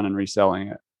it's on and reselling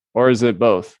it? Or is it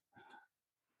both?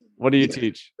 What do you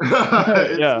teach?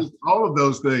 It's all of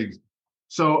those things.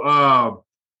 So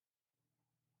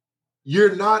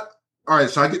you're not. All right,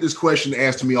 so I get this question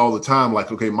asked to me all the time,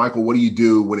 like, okay, Michael, what do you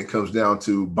do when it comes down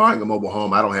to buying a mobile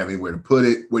home? I don't have anywhere to put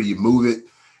it. Where do you move it?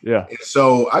 Yeah. And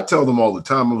so I tell them all the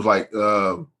time, I was like,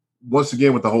 once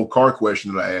again, with the whole car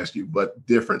question that I asked you, but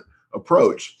different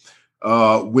approach.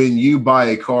 When you buy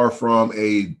a car from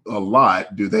a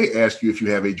lot, do they ask you if you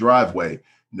have a driveway?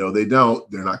 No, they don't.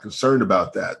 They're not concerned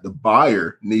about that. The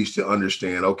buyer needs to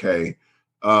understand, okay,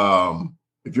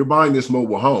 if you're buying this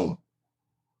mobile home,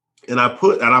 And I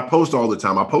post all the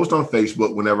time. I post on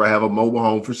Facebook whenever I have a mobile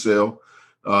home for sale.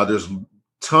 There's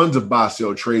tons of buy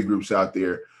sell trade groups out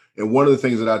there. And one of the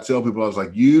things that I tell people, I was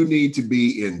like, you need to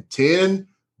be in 10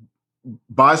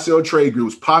 buy sell trade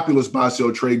groups, populous buy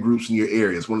sell trade groups in your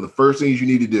area. It's one of the first things you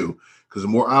need to do, because the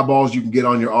more eyeballs you can get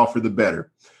on your offer, the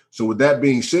better. So with that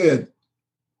being said,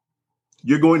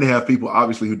 you're going to have people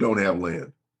obviously who don't have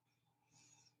land.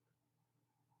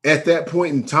 At that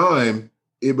point in time,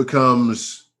 it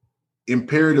becomes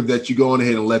imperative that you go on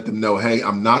ahead and let them know, hey,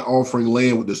 I'm not offering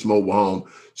land with this mobile home.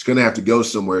 It's going to have to go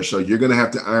somewhere. So you're going to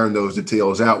have to iron those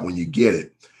details out when you get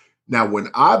it. Now, when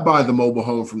I buy the mobile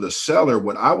home from the seller,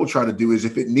 what I will try to do is,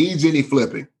 if it needs any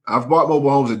flipping, I've bought mobile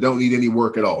homes that don't need any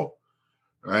work at all.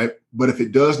 Right. But if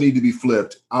it does need to be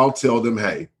flipped, I'll tell them,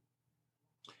 hey,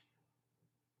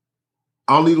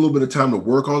 I'll need a little bit of time to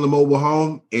work on the mobile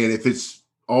home. And if it's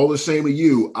all the same to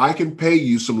you, I can pay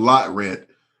you some lot rent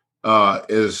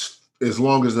as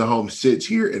long as the home sits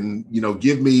here, and,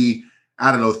 give me,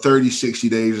 I don't know, 30, 60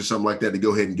 days or something like that to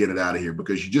go ahead and get it out of here,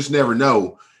 because you just never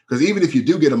know. Because even if you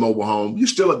do get a mobile home, you're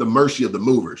still at the mercy of the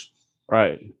movers.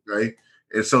 Right. Right.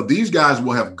 And so these guys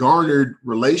will have garnered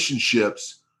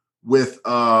relationships with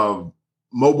mobile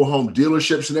home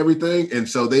dealerships and everything. And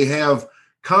so they have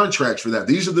contracts for that.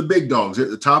 These are the big dogs. They're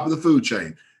at the top of the food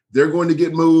chain. They're going to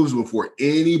get moves before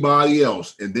anybody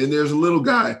else. And then there's a little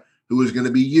guy who is going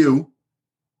to be you.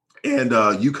 And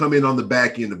you come in on the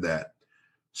back end of that.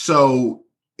 So,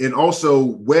 and also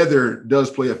weather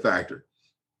does play a factor.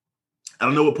 I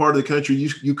don't know what part of the country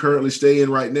you currently stay in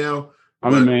right now.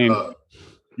 I'm in Maine.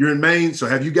 You're in Maine. So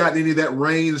have you gotten any of that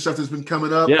rain and stuff that's been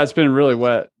coming up? Yeah, it's been really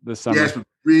wet this summer. Yeah, it's been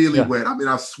really wet. I mean,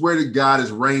 I swear to God,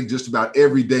 it's rained just about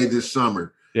every day this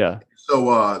summer. Yeah.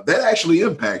 So that actually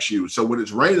impacts you. So when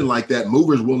it's raining like that,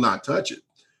 movers will not touch it.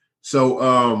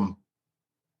 So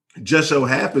just so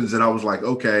happens that I was like,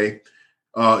 okay,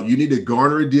 you need to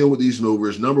garner a deal with these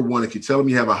movers. Number one, if you tell them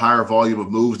you have a higher volume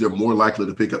of moves, they're more likely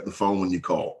to pick up the phone when you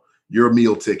call. You're a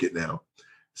meal ticket now.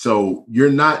 So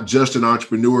you're not just an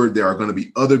entrepreneur. There are going to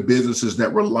be other businesses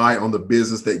that rely on the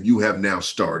business that you have now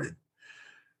started.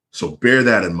 So bear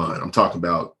that in mind. I'm talking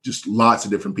about just lots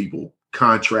of different people,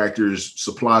 contractors,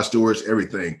 supply stores,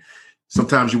 everything.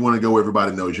 Sometimes you want to go where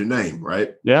everybody knows your name,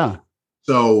 right? Yeah.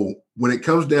 So when it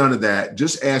comes down to that,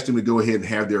 just ask them to go ahead and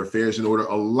have their affairs in order.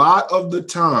 A lot of the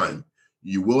time,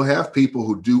 you will have people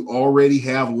who do already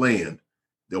have land.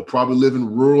 They'll probably live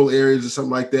in rural areas or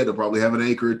something like that. They'll probably have an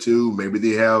acre or two. Maybe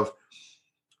they have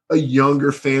a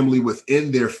younger family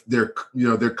within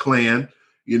their clan,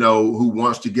 who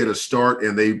wants to get a start,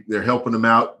 and they're helping them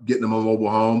out, getting them a mobile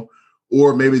home.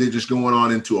 Or maybe they're just going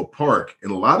on into a park.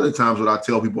 And a lot of the times what I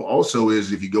tell people also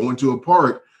is, if you go into a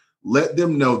park, let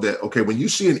them know that, okay, when you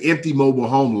see an empty mobile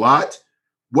home lot,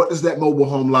 what does that mobile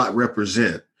home lot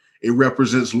represent? It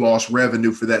represents lost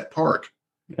revenue for that park.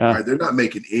 Yeah. Right? They're not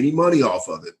making any money off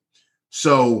of it.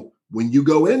 So when you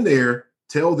go in there,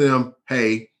 tell them,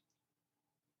 hey,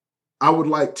 I would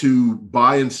like to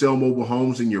buy and sell mobile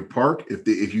homes in your park.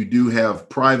 If you do have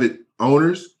private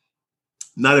owners,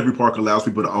 not every park allows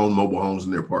people to own mobile homes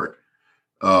in their park.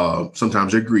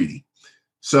 Sometimes they're greedy.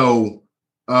 So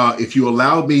if you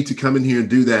allow me to come in here and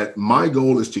do that, my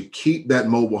goal is to keep that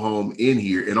mobile home in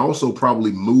here, and also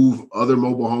probably move other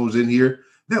mobile homes in here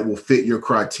that will fit your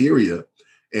criteria.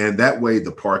 And that way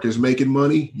the park is making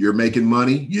money, you're making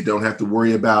money. You don't have to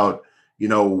worry about,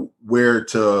 where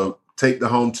to take the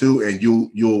home to, and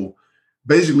you'll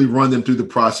basically run them through the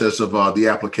process of the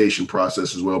application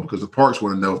process as well, because the parks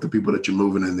want to know if the people that you're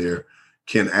moving in there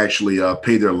can actually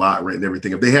pay their lot rent and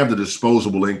everything, if they have the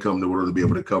disposable income in order to be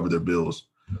able to cover their bills.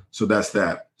 So that's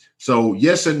that. So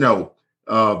yes and no.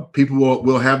 People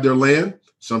will have their land.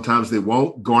 Sometimes they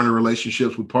won't. Garner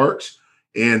relationships with parks.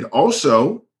 And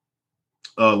also,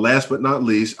 last but not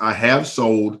least, I have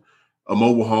sold a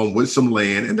mobile home with some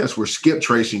land, and that's where skip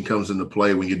tracing comes into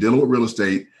play. When you're dealing with real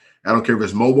estate, I don't care if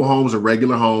it's mobile homes or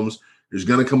regular homes, there's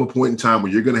going to come a point in time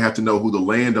where you're going to have to know who the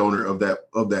landowner of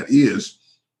that is.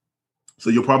 So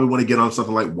you'll probably want to get on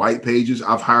something like White Pages.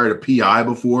 I've hired a PI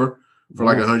before for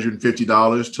like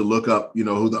 $150 to look up,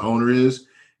 who the owner is.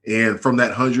 And from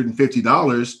that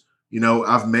 $150,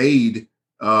 I've made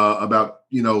about,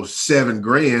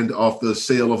 $7,000 off the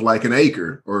sale of like an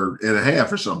acre or and a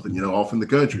half or something, off in the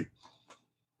country.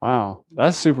 Wow.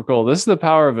 That's super cool. This is the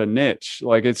power of a niche.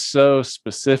 Like, it's so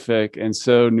specific and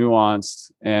so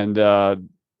nuanced. And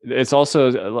it's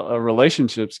also a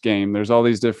relationships game. There's all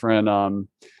these different,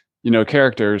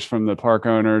 characters, from the park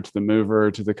owner to the mover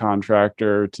to the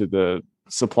contractor to the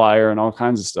supplier and all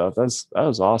kinds of stuff. That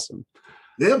was awesome.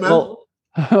 Yeah, man.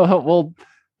 Well,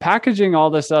 packaging all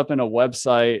this up in a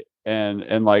website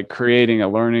and like creating a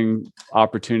learning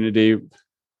opportunity.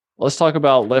 Let's talk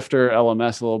about Lifter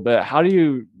LMS a little bit.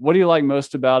 What do you like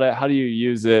most about it? How do you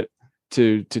use it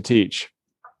to teach?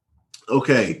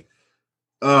 Okay.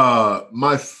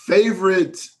 My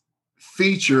favorite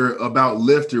feature about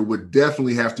Lifter would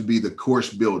definitely have to be the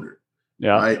course builder.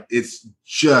 Yeah. Right. It's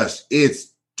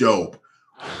dope.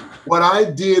 What I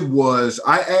did was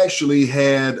I actually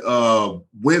had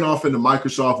went off into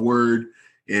Microsoft Word.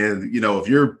 And, if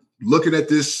you're looking at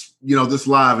this, this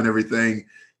live and everything,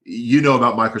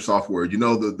 about Microsoft Word,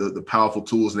 the powerful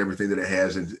tools and everything that it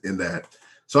has in that.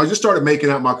 So I just started making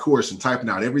out my course and typing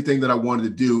out everything that I wanted to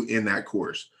do in that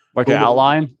course. Like an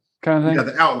outline kind of thing? Yeah,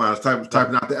 the outlines,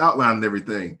 typing out the outline and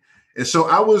everything. And so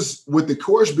I was, with the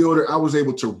course builder, I was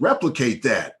able to replicate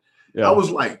that. Yeah. I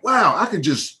was like, wow, I can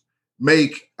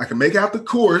make out the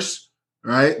course,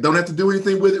 right? Don't have to do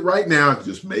anything with it right now. I can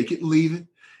just make it and leave it.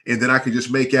 And then I can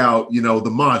just make out, the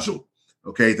module.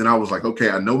 Okay. Then I was like, okay,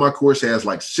 I know my course has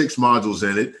like 6 modules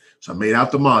in it. So I made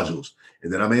out the modules,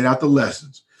 and then I made out the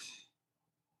lessons.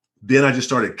 Then I just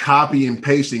started copying and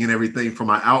pasting and everything from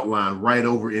my outline right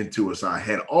over into it. So I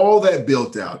had all that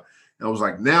built out. And I was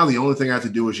like, now the only thing I have to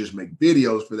do is just make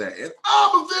videos for that. And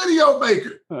I'm a video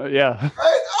maker. Yeah. Right?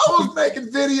 I was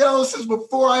making videos since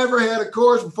before I ever had a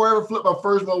course, before I ever flipped my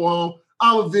first mobile home.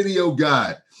 I'm a video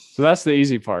guy. So that's the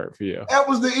easy part for you. That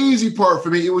was the easy part for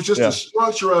me. It was just the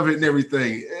structure of it and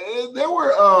everything. And there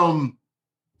were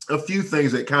a few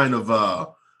things that kind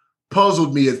of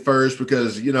puzzled me at first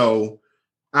because,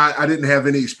 I didn't have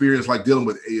any experience like dealing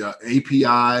with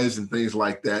APIs and things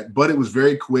like that, but it was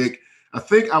very quick. I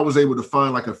think I was able to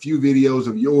find like a few videos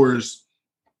of yours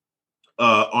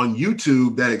on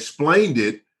YouTube that explained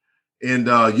it. And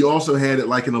you also had it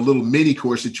like in a little mini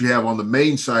course that you have on the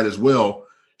main site as well,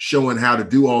 showing how to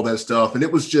do all that stuff. And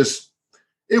it was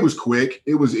quick.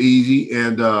 It was easy.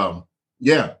 And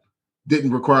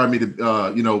didn't require me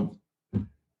to,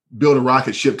 build a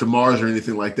rocket ship to Mars or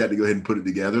anything like that to go ahead and put it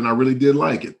together. And I really did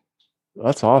like it.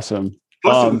 That's awesome.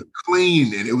 Plus it was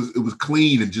clean, and it was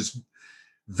clean and just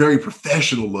very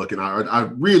professional looking. I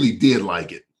really did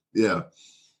like it. Yeah.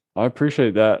 I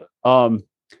appreciate that.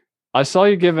 I saw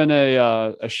you giving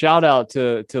a shout out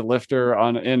to Lifter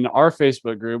in our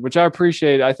Facebook group, which I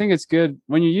appreciate. I think it's good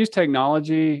when you use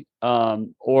technology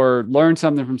or learn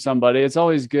something from somebody. It's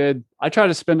always good. I try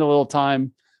to spend a little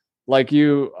time like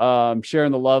you,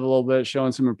 sharing the love a little bit,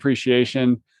 showing some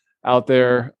appreciation out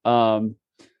there. So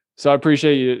I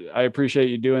appreciate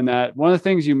you doing that. One of the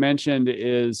things you mentioned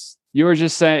is you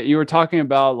were talking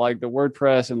about like the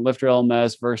WordPress and Lifter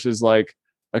LMS versus like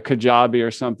a Kajabi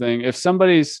or something. If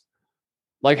somebody's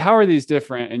like, how are these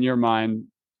different in your mind?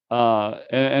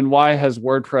 And why has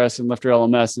WordPress and Lifter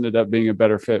LMS ended up being a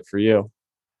better fit for you?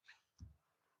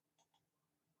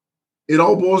 It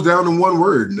all boils down to one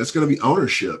word, and that's going to be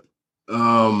ownership.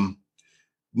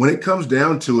 When it comes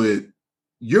down to it,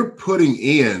 you're putting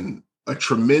in a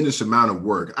tremendous amount of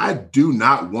work. I do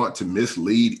not want to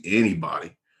mislead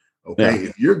anybody. Okay. Yeah.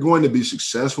 If you're going to be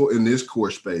successful in this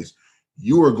course space,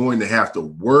 you are going to have to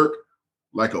work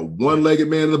like a one-legged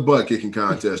man in the butt kicking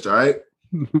contest. All right.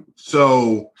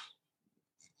 So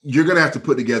you're going to have to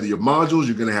put together your modules.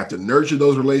 You're going to have to nurture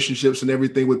those relationships and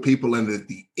everything with people. And at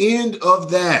the end of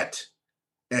that,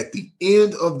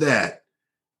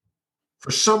 for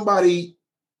somebody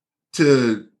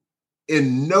to,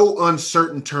 in no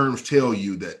uncertain terms, tell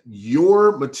you that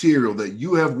your material that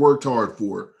you have worked hard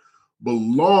for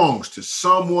belongs to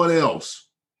someone else,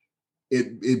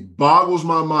 it boggles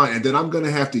my mind. And then I'm going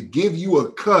to have to give you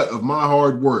a cut of my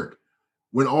hard work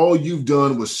when all you've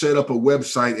done was set up a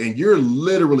website and you're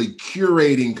literally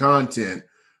curating content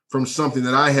from something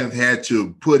that I have had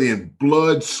to put in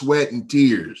blood, sweat, and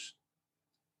tears.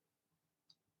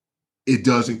 It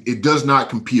does not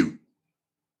compute.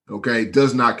 Okay. It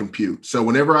does not compute. So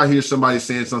whenever I hear somebody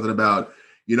saying something about,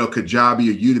 Kajabi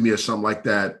or Udemy or something like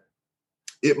that,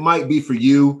 it might be for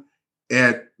you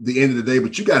at the end of the day,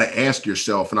 but you got to ask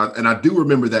yourself. And I do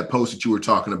remember that post that you were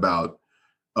talking about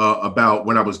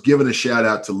when I was giving a shout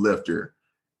out to Lifter.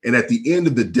 And at the end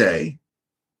of the day,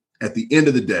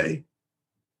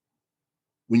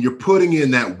 when you're putting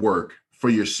in that work for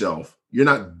yourself, you're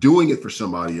not doing it for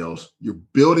somebody else. You're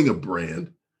building a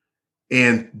brand.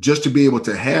 And just to be able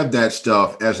to have that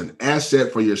stuff as an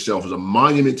asset for yourself, as a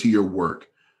monument to your work,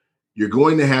 you're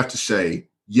going to have to say,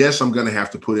 yes, I'm going to have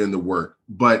to put in the work,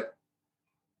 but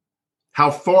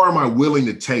how far am I willing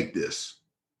to take this?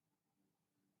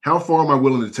 How far am I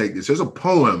willing to take this? There's a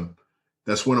poem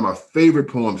that's one of my favorite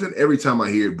poems. And every time I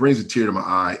hear it, it brings a tear to my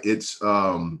eye. It's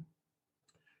Go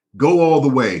All the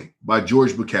Way by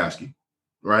George Bukowski,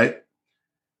 right?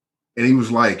 And he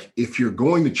was like, if you're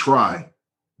going to try,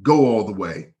 go all the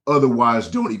way. Otherwise,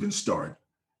 don't even start.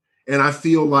 And I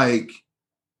feel like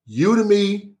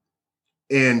Udemy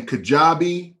and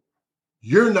Kajabi,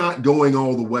 you're not going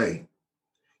all the way.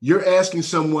 You're asking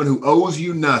someone who owes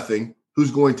you nothing,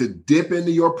 who's going to dip into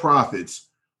your profits,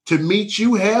 to meet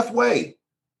you halfway.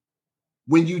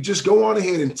 When you just go on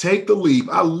ahead and take the leap,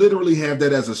 I literally have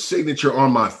that as a signature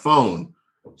on my phone.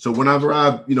 So whenever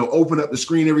I, open up the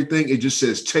screen, everything, it just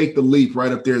says take the leap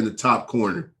right up there in the top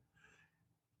corner.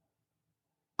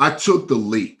 I took the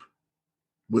leap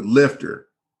with Lifter,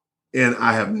 and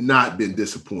I have not been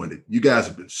disappointed. You guys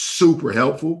have been super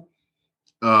helpful.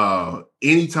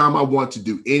 Anytime I want to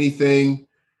do anything,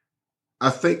 I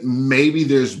think maybe in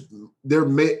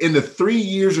the 3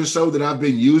 years or so that I've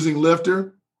been using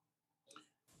Lifter,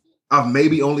 I've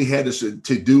maybe only had to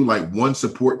do like one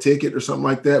support ticket or something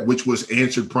like that, which was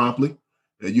answered promptly.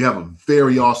 You have a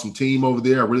very awesome team over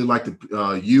there. I really like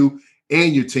you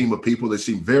and your team of people. They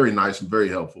seem very nice and very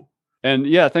helpful. And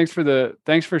yeah, thanks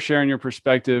for sharing your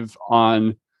perspective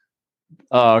on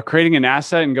creating an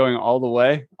asset and going all the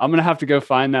way. I'm gonna have to go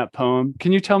find that poem.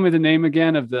 Can you tell me the name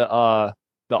again of the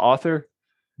author?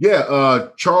 Yeah,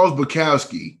 Charles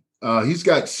Bukowski. He's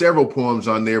got several poems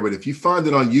on there, but if you find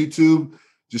it on YouTube,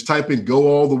 just type in "Go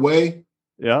All the Way."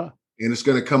 Yeah. And it's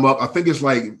going to come up. I think it's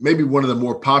like maybe one of the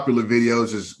more popular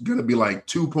videos is going to be like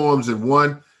 2 poems in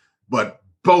one, but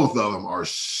both of them are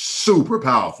super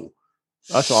powerful.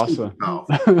 That's super awesome.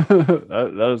 Powerful.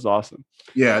 that is awesome.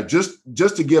 Yeah. Just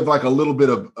to give like a little bit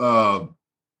of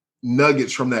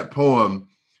nuggets from that poem,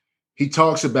 he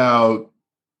talks about,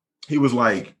 he was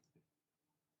like,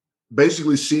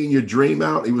 basically seeing your dream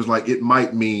out. He was like, it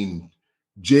might mean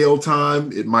jail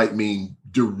time. It might mean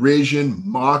derision,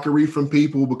 mockery from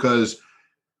people, because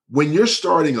when you're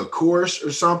starting a course or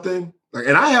something,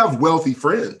 and I have wealthy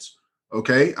friends,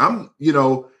 okay?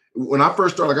 When I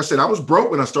first started, like I said, I was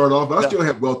broke when I started off, but I still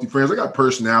have wealthy friends. I got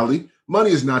personality.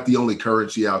 Money is not the only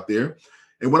currency out there.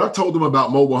 And when I told them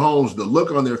about mobile homes, the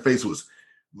look on their face was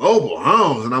mobile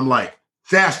homes. And I'm like,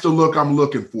 that's the look I'm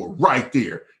looking for right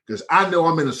there. Because I know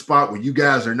I'm in a spot where you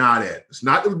guys are not at. It's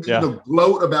not to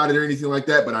gloat about it or anything like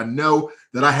that, but I know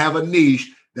that I have a niche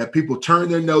that people turn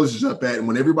their noses up at. And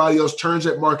when everybody else turns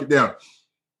that market down,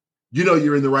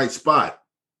 you're in the right spot.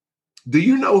 Do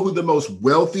you know who the most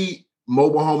wealthy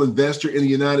mobile home investor in the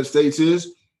United States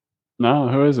is? No,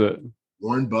 who is it?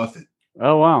 Warren Buffett.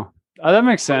 Oh, wow. That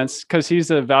makes sense because he's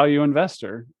a value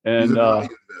investor. And he's a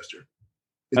value investor.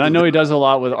 And I know he does a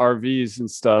lot with RVs and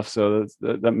stuff, so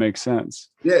that makes sense.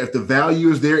 Yeah, if the value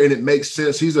is there and it makes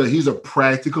sense, he's a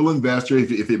practical investor.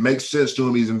 If it makes sense to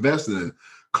him, he's investing in it.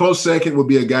 Close second would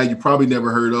be a guy you probably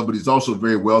never heard of, but he's also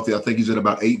very wealthy. I think he's at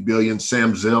about 8 billion.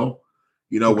 Sam Zell.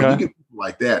 When you get people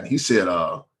like that, he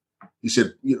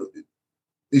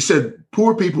said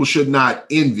poor people should not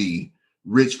envy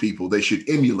rich people; they should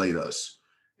emulate us.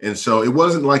 And so it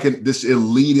wasn't like this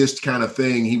elitist kind of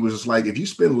thing. He was just like, if you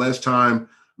spend less time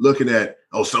looking at,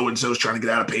 so-and-so's trying to get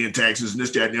out of paying taxes and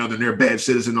this, that, and the other, and they're a bad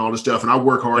citizen and all this stuff, and I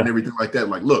work hard and everything like that.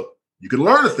 Like, look, you can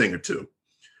learn a thing or two.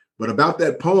 But about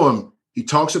that poem, he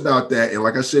talks about that. And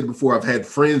like I said before, I've had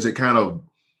friends that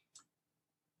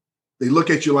they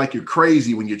look at you like you're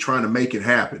crazy when you're trying to make it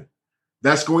happen.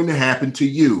 That's going to happen to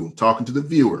you, talking to the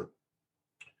viewer.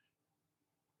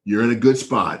 You're in a good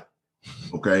spot,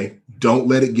 okay? Don't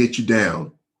let it get you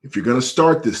down. If you're going to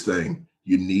start this thing,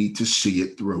 you need to see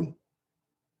it through.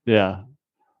 Yeah.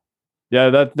 Yeah,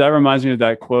 that reminds me of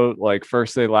that quote, like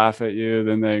first they laugh at you,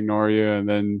 then they ignore you, and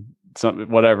then something,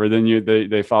 whatever, then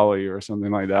they follow you or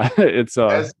something like that.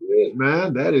 That's it,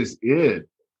 man. That is it.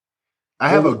 I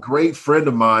have a great friend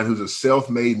of mine who's a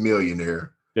self-made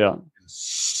millionaire. Yeah.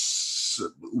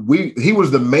 He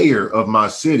was the mayor of my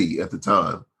city at the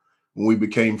time when we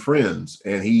became friends.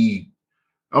 And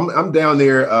I'm down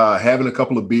there having a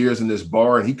couple of beers in this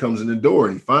bar, and he comes in the door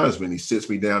and he finds me and he sits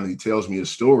me down and he tells me his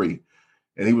story.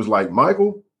 And he was like,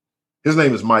 Michael, his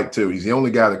name is Mike too. He's the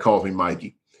only guy that calls me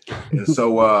Mikey. And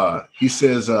so he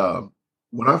says,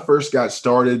 when I first got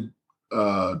started,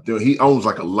 he owns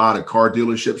like a lot of car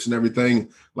dealerships and everything,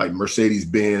 like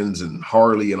Mercedes-Benz and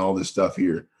Harley and all this stuff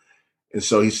here. And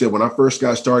so he said, when I first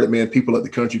got started, man, people at the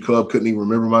country club couldn't even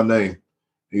remember my name.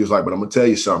 He was like, but I'm going to tell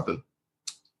you something.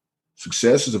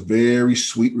 Success is a very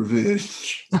sweet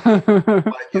revenge. Like,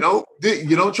 you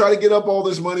don't try to get up all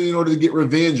this money in order to get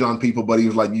revenge on people. But he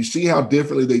was like, you see how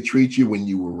differently they treat you when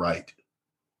you were right.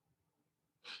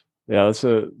 Yeah,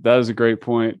 that is a great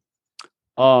point.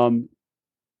 My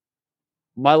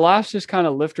last just kind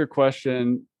of lifter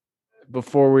question,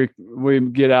 before we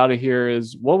get out of here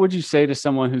is, what would you say to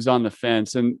someone who's on the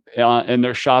fence and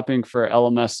they're shopping for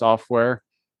LMS software?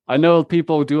 I know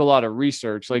people do a lot of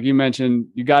research. Like you mentioned,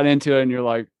 you got into it and you're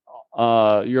like,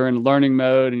 you're in learning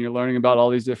mode and you're learning about all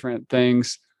these different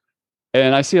things.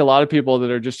 And I see a lot of people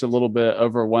that are just a little bit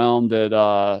overwhelmed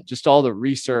at just all the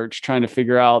research, trying to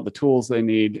figure out the tools they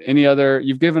need.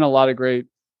 You've given a lot of great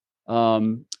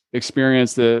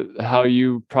experience, how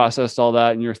you processed all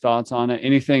that and your thoughts on it.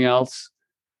 Anything else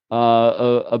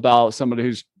about somebody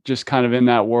who's just kind of in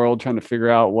that world trying to figure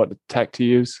out what tech to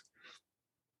use?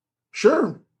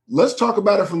 Sure. Let's talk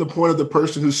about it from the point of the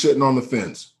person who's sitting on the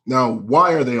fence. Now,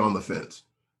 why are they on the fence?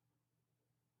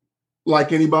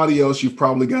 Like anybody else, you've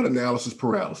probably got analysis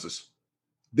paralysis.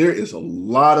 There is a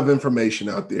lot of information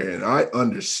out there, and I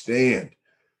understand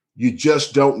you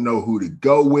just don't know who to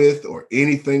go with or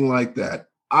anything like that.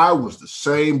 I was the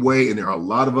same way, and there are a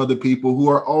lot of other people who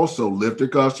are also Lifter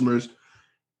customers.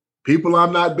 People,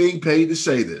 I'm not being paid to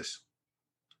say this,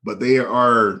 but they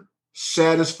are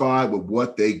satisfied with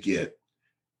what they get.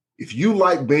 If you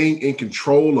like being in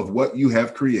control of what you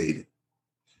have created,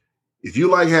 if you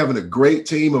like having a great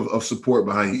team of support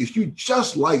behind you, if you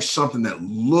just like something that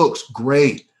looks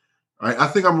great, right? I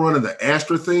think I'm running the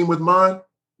Astra theme with mine.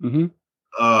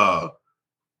 Mm-hmm.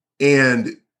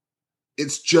 And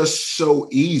it's just so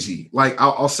easy. Like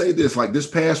I'll say this, like this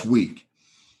past week,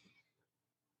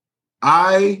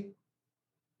 like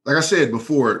I said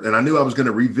before, and I knew I was going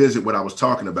to revisit what I was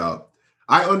talking about.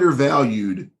 I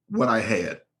undervalued what I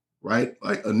had. Right?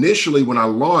 Like initially when I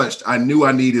launched, I knew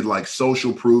I needed like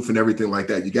social proof and everything like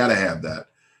that. You got to have that.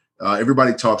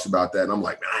 Everybody talks about that. And I'm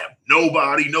like, man, I have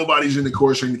nobody's in the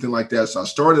course or anything like that. So I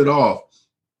started off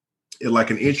at like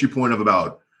an entry point of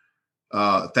about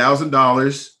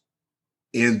 $1,000.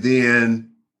 And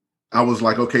then I was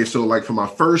like, okay, so like for my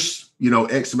first,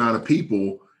 X amount of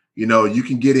people, you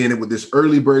can get in it with this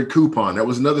early bird coupon. That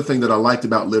was another thing that I liked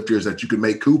about Lifter, is that you can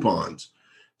make coupons.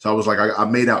 So I was like, I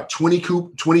made out 20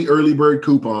 early bird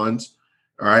coupons,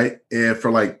 all right, and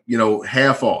for like,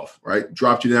 half off, right?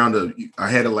 Dropped you down to, I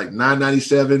had it like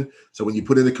 $9.97. So when you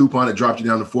put in the coupon, it dropped you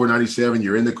down to $4.97.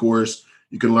 You're in the course.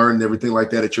 You can learn and everything like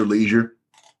that at your leisure,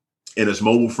 and it's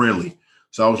mobile friendly.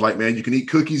 So I was like, man, you can eat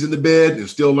cookies in the bed and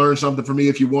still learn something from me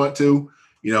if you want to.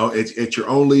 It's at your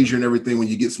own leisure and everything when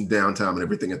you get some downtime and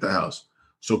everything at the house.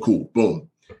 So cool, boom.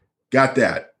 Got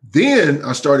that. Then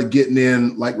I started getting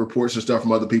in like reports and stuff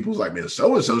from other people. Like, man,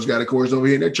 so-and-so's got a course over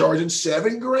here and they're charging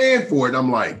 $7,000 for it. And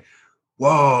I'm like,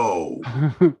 whoa.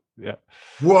 Yeah.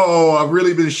 Whoa, I've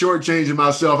really been shortchanging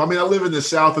myself. I mean, I live in the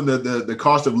South, and the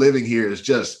cost of living here is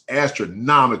just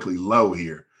astronomically low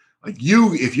here. Like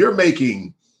if you're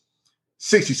making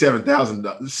 $60,000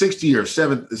 or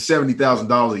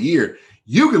 $70,000 a year,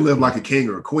 you can live like a king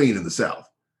or a queen in the South.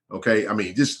 Okay. I mean,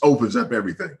 it just opens up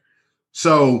everything.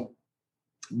 So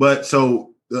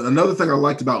another thing I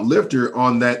liked about Lifter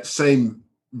on that same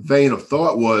vein of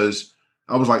thought was,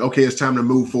 I was like, okay, it's time to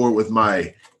move forward with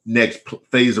my next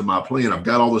phase of my plan. I've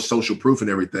got all the social proof and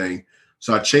everything.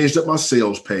 So I changed up my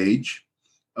sales page.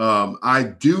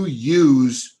 I do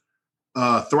use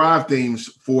Thrive Themes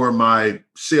for my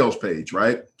sales page,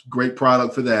 right? Great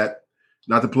product for that.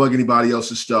 Not to plug anybody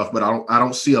else's stuff, but I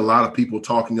don't see a lot of people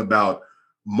talking about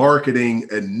marketing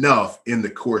enough in the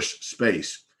course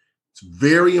space. It's a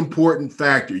very important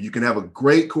factor. You can have a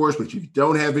great course, but if you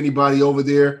don't have anybody over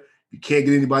there, you can't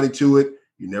get anybody to it,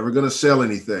 you're never going to sell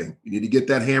anything. You need to get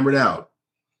that hammered out.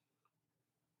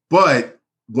 But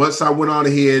once I went on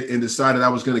ahead and decided I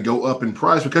was going to go up in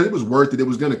price because it was worth it, it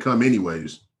was going to come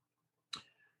anyways.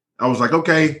 I was like,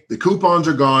 okay, the coupons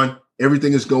are gone.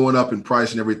 Everything is going up in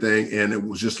price and everything. And it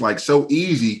was just like so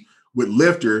easy with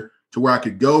Lifter to where I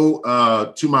could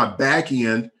go to my back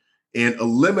end and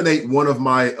eliminate one of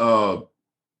my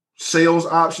sales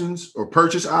options or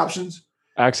purchase options.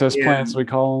 Access plans, we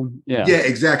call them. Yeah. Yeah,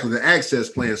 exactly. The access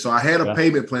plan. So I had a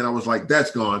payment plan. I was like,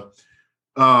 that's gone.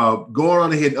 Going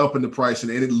on ahead and upping the price.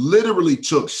 And it literally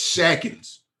took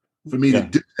seconds for me to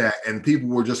do that. And people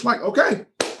were just like, okay,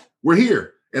 we're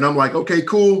here. And I'm like, okay,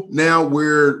 cool. Now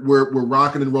we're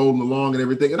rocking and rolling along and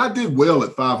everything. And I did well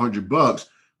at $500.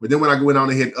 But then when I went on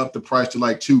ahead and upped the price to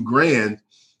like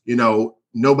 $2,000,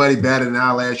 nobody batted an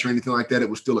eyelash or anything like that. It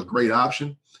was still a great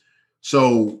option.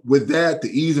 So with that, the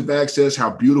ease of access,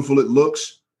 how beautiful it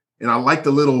looks. And I like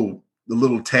the little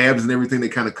tabs and everything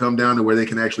that kind of come down to where they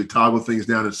can actually toggle things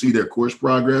down and see their course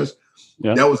progress.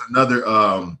 Yeah. That was another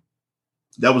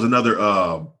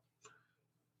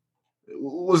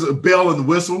was a bell and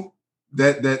whistle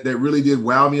that really did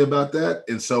wow me about that.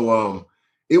 And so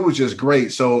it was just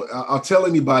great. So I'll tell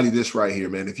anybody this right here,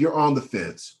 man. If you're on the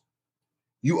fence,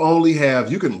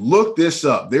 you can look this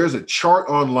up. There's a chart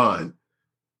online,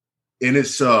 and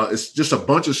it's just a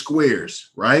bunch of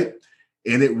squares, right?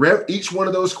 And each one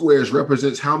of those squares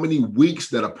represents how many weeks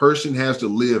that a person has to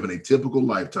live in a typical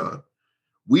lifetime.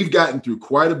 We've gotten through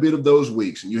quite a bit of those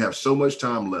weeks, and you have so much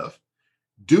time left.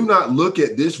 Do not look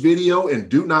at this video and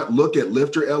do not look at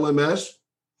Lifter LMS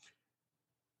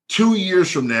 2 years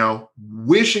from now,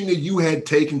 wishing that you had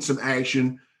taken some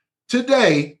action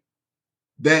today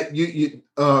that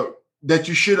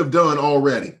you should have done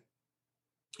already.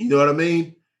 You know what I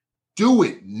mean? Do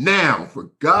it now.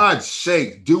 For God's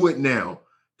sake, do it now.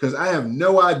 Because I have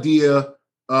no idea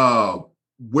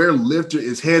where Lifter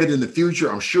is headed in the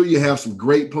future. I'm sure you have some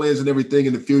great plans and everything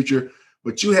in the future,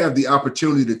 but you have the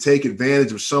opportunity to take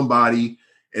advantage of somebody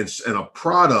and a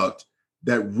product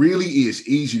that really is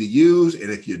easy to use.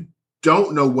 And if you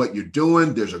don't know what you're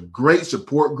doing, there's a great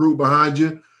support group behind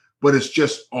you, but it's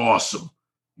just awesome.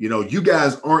 You know, you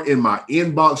guys aren't in my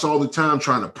inbox all the time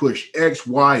trying to push X,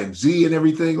 Y, and Z and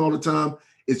everything all the time.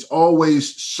 It's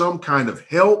always some kind of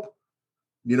help.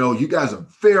 You know, you guys are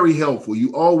very helpful.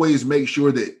 You always make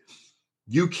sure that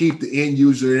you keep the end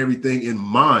user and everything in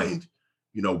mind.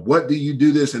 You know, what do you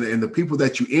do this? And the people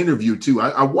that you interview too.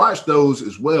 I watch those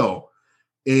as well.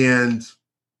 And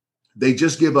they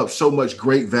just give up so much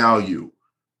great value,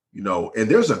 you know, and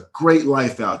there's a great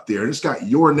life out there and it's got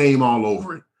your name all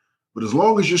over it. But as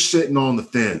long as you're sitting on the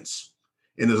fence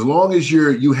and as long as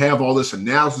you have all this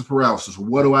analysis paralysis,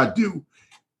 what do I do?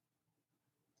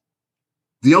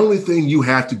 The only thing you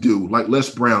have to do, like Les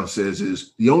Brown says,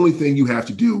 is the only thing you have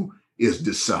to do is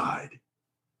decide.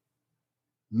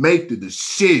 Make the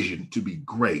decision to be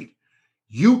great.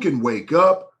 You can wake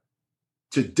up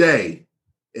today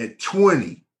at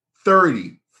 20,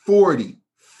 30, 40,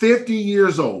 50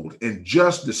 years old and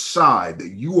just decide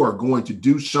that you are going to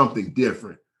do something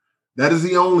different. That is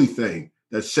the only thing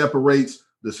that separates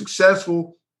the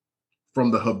successful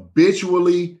from the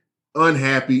habitually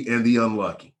unhappy and the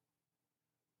unlucky.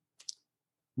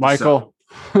 Michael,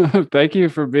 thank you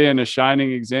for being a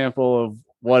shining example of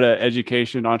what an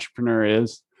education entrepreneur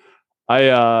is.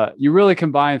 You really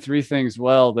combine three things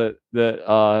well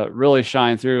that really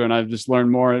shine through, and I've just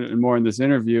learned more and more in this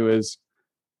interview is,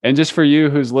 and just for you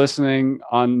who's listening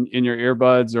in your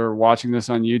earbuds or watching this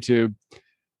on YouTube,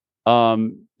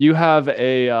 you have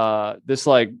this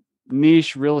like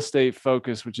niche real estate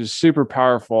focus, which is super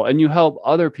powerful, and you help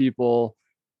other people,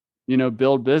 you know,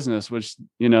 build business, which,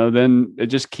 you know, then it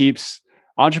just keeps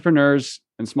entrepreneurs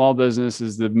and small business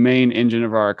is the main engine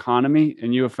of our economy.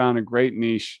 And you have found a great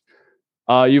niche.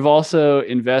 You've also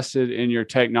invested in your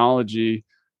technology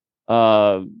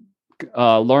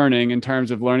learning in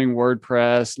terms of learning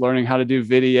WordPress, learning how to do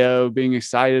video, being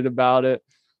excited about it.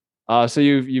 So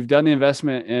you've done the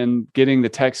investment in getting the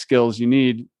tech skills you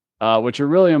need, which are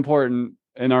really important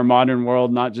in our modern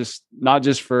world, not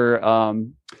just for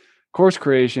course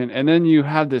creation. And then you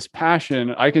have this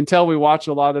passion. I can tell we watch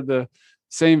a lot of the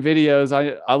same videos.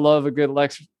 I love a good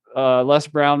Les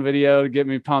Brown video to get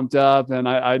me pumped up. And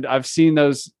I've seen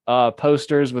those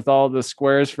posters with all the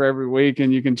squares for every week,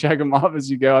 and you can check them off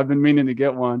as you go. I've been meaning to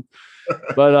get one,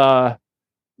 but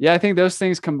yeah, I think those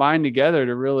things combine together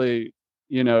to really,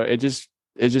 you know, it just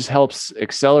helps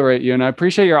accelerate you. And I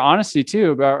appreciate your honesty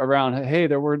too around, hey,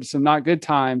 there were some not good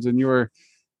times and you were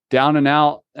down and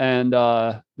out. And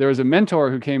there was a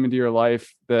mentor who came into your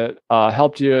life that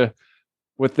helped you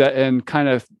with that and kind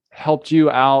of helped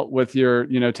you out with your,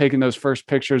 you know, taking those first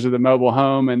pictures of the mobile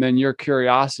home. And then your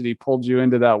curiosity pulled you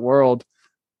into that world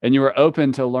and you were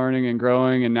open to learning and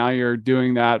growing. And now you're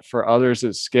doing that for others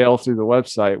at scale through the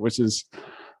website, which is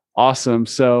awesome.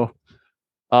 So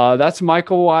that's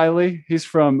Michael Wiley. He's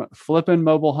from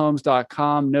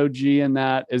flippinmobilehomes.com. No G in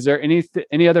that. Is there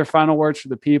any other final words for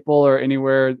the people or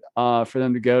anywhere for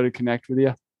them to go to connect with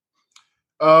you?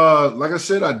 Like I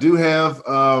said, I do have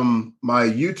my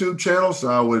YouTube channel, so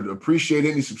I would appreciate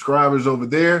any subscribers over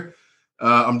there.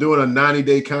 I'm doing a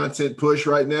 90-day content push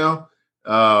right now.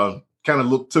 Kind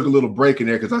of took a little break in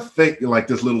there because I think like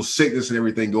this little sickness and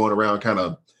everything going around kind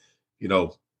of, you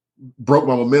know, broke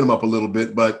my momentum up a little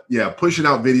bit. But yeah, pushing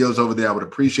out videos over there. I would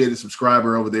appreciate a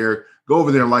subscriber over there. Go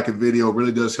over there and like a video. It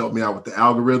really does help me out with the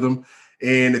algorithm.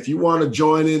 And if you want to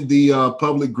join in the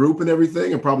public group and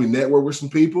everything and probably network with some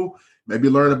people, maybe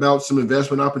learn about some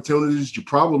investment opportunities you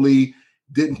probably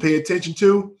didn't pay attention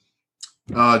to,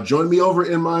 join me over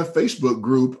in my Facebook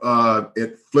group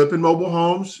at Flippin' Mobile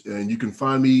Homes. And you can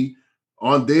find me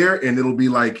on there. And it'll be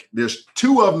like, there's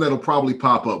two of them that'll probably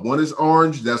pop up. One is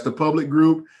orange. That's the public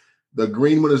group. The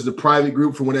green one is the private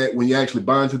group for when you actually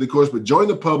buy into the course. But join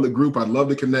the public group. I'd love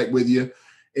to connect with you.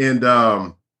 And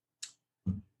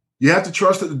You have to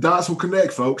trust that the dots will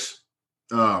connect, folks.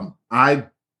 I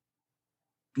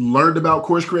learned about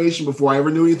course creation before I ever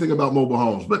knew anything about mobile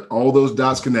homes, but all those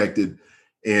dots connected,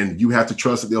 and you have to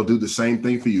trust that they'll do the same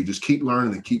thing for you. Just keep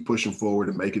learning and keep pushing forward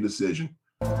and make a decision.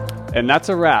 And that's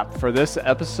a wrap for this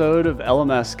episode of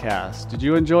LMS Cast. Did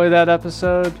you enjoy that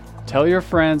episode? Tell your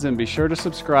friends and be sure to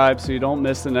subscribe so you don't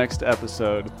miss the next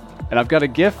episode. And I've got a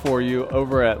gift for you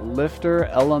over at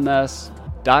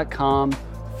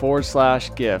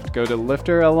lifterlms.com/gift. Go to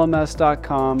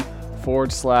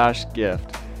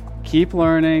lifterlms.com/gift. Keep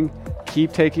learning,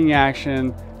 keep taking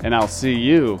action, and I'll see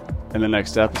you in the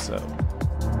next episode.